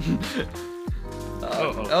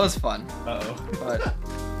 Uh-oh. That was fun. Uh-oh. But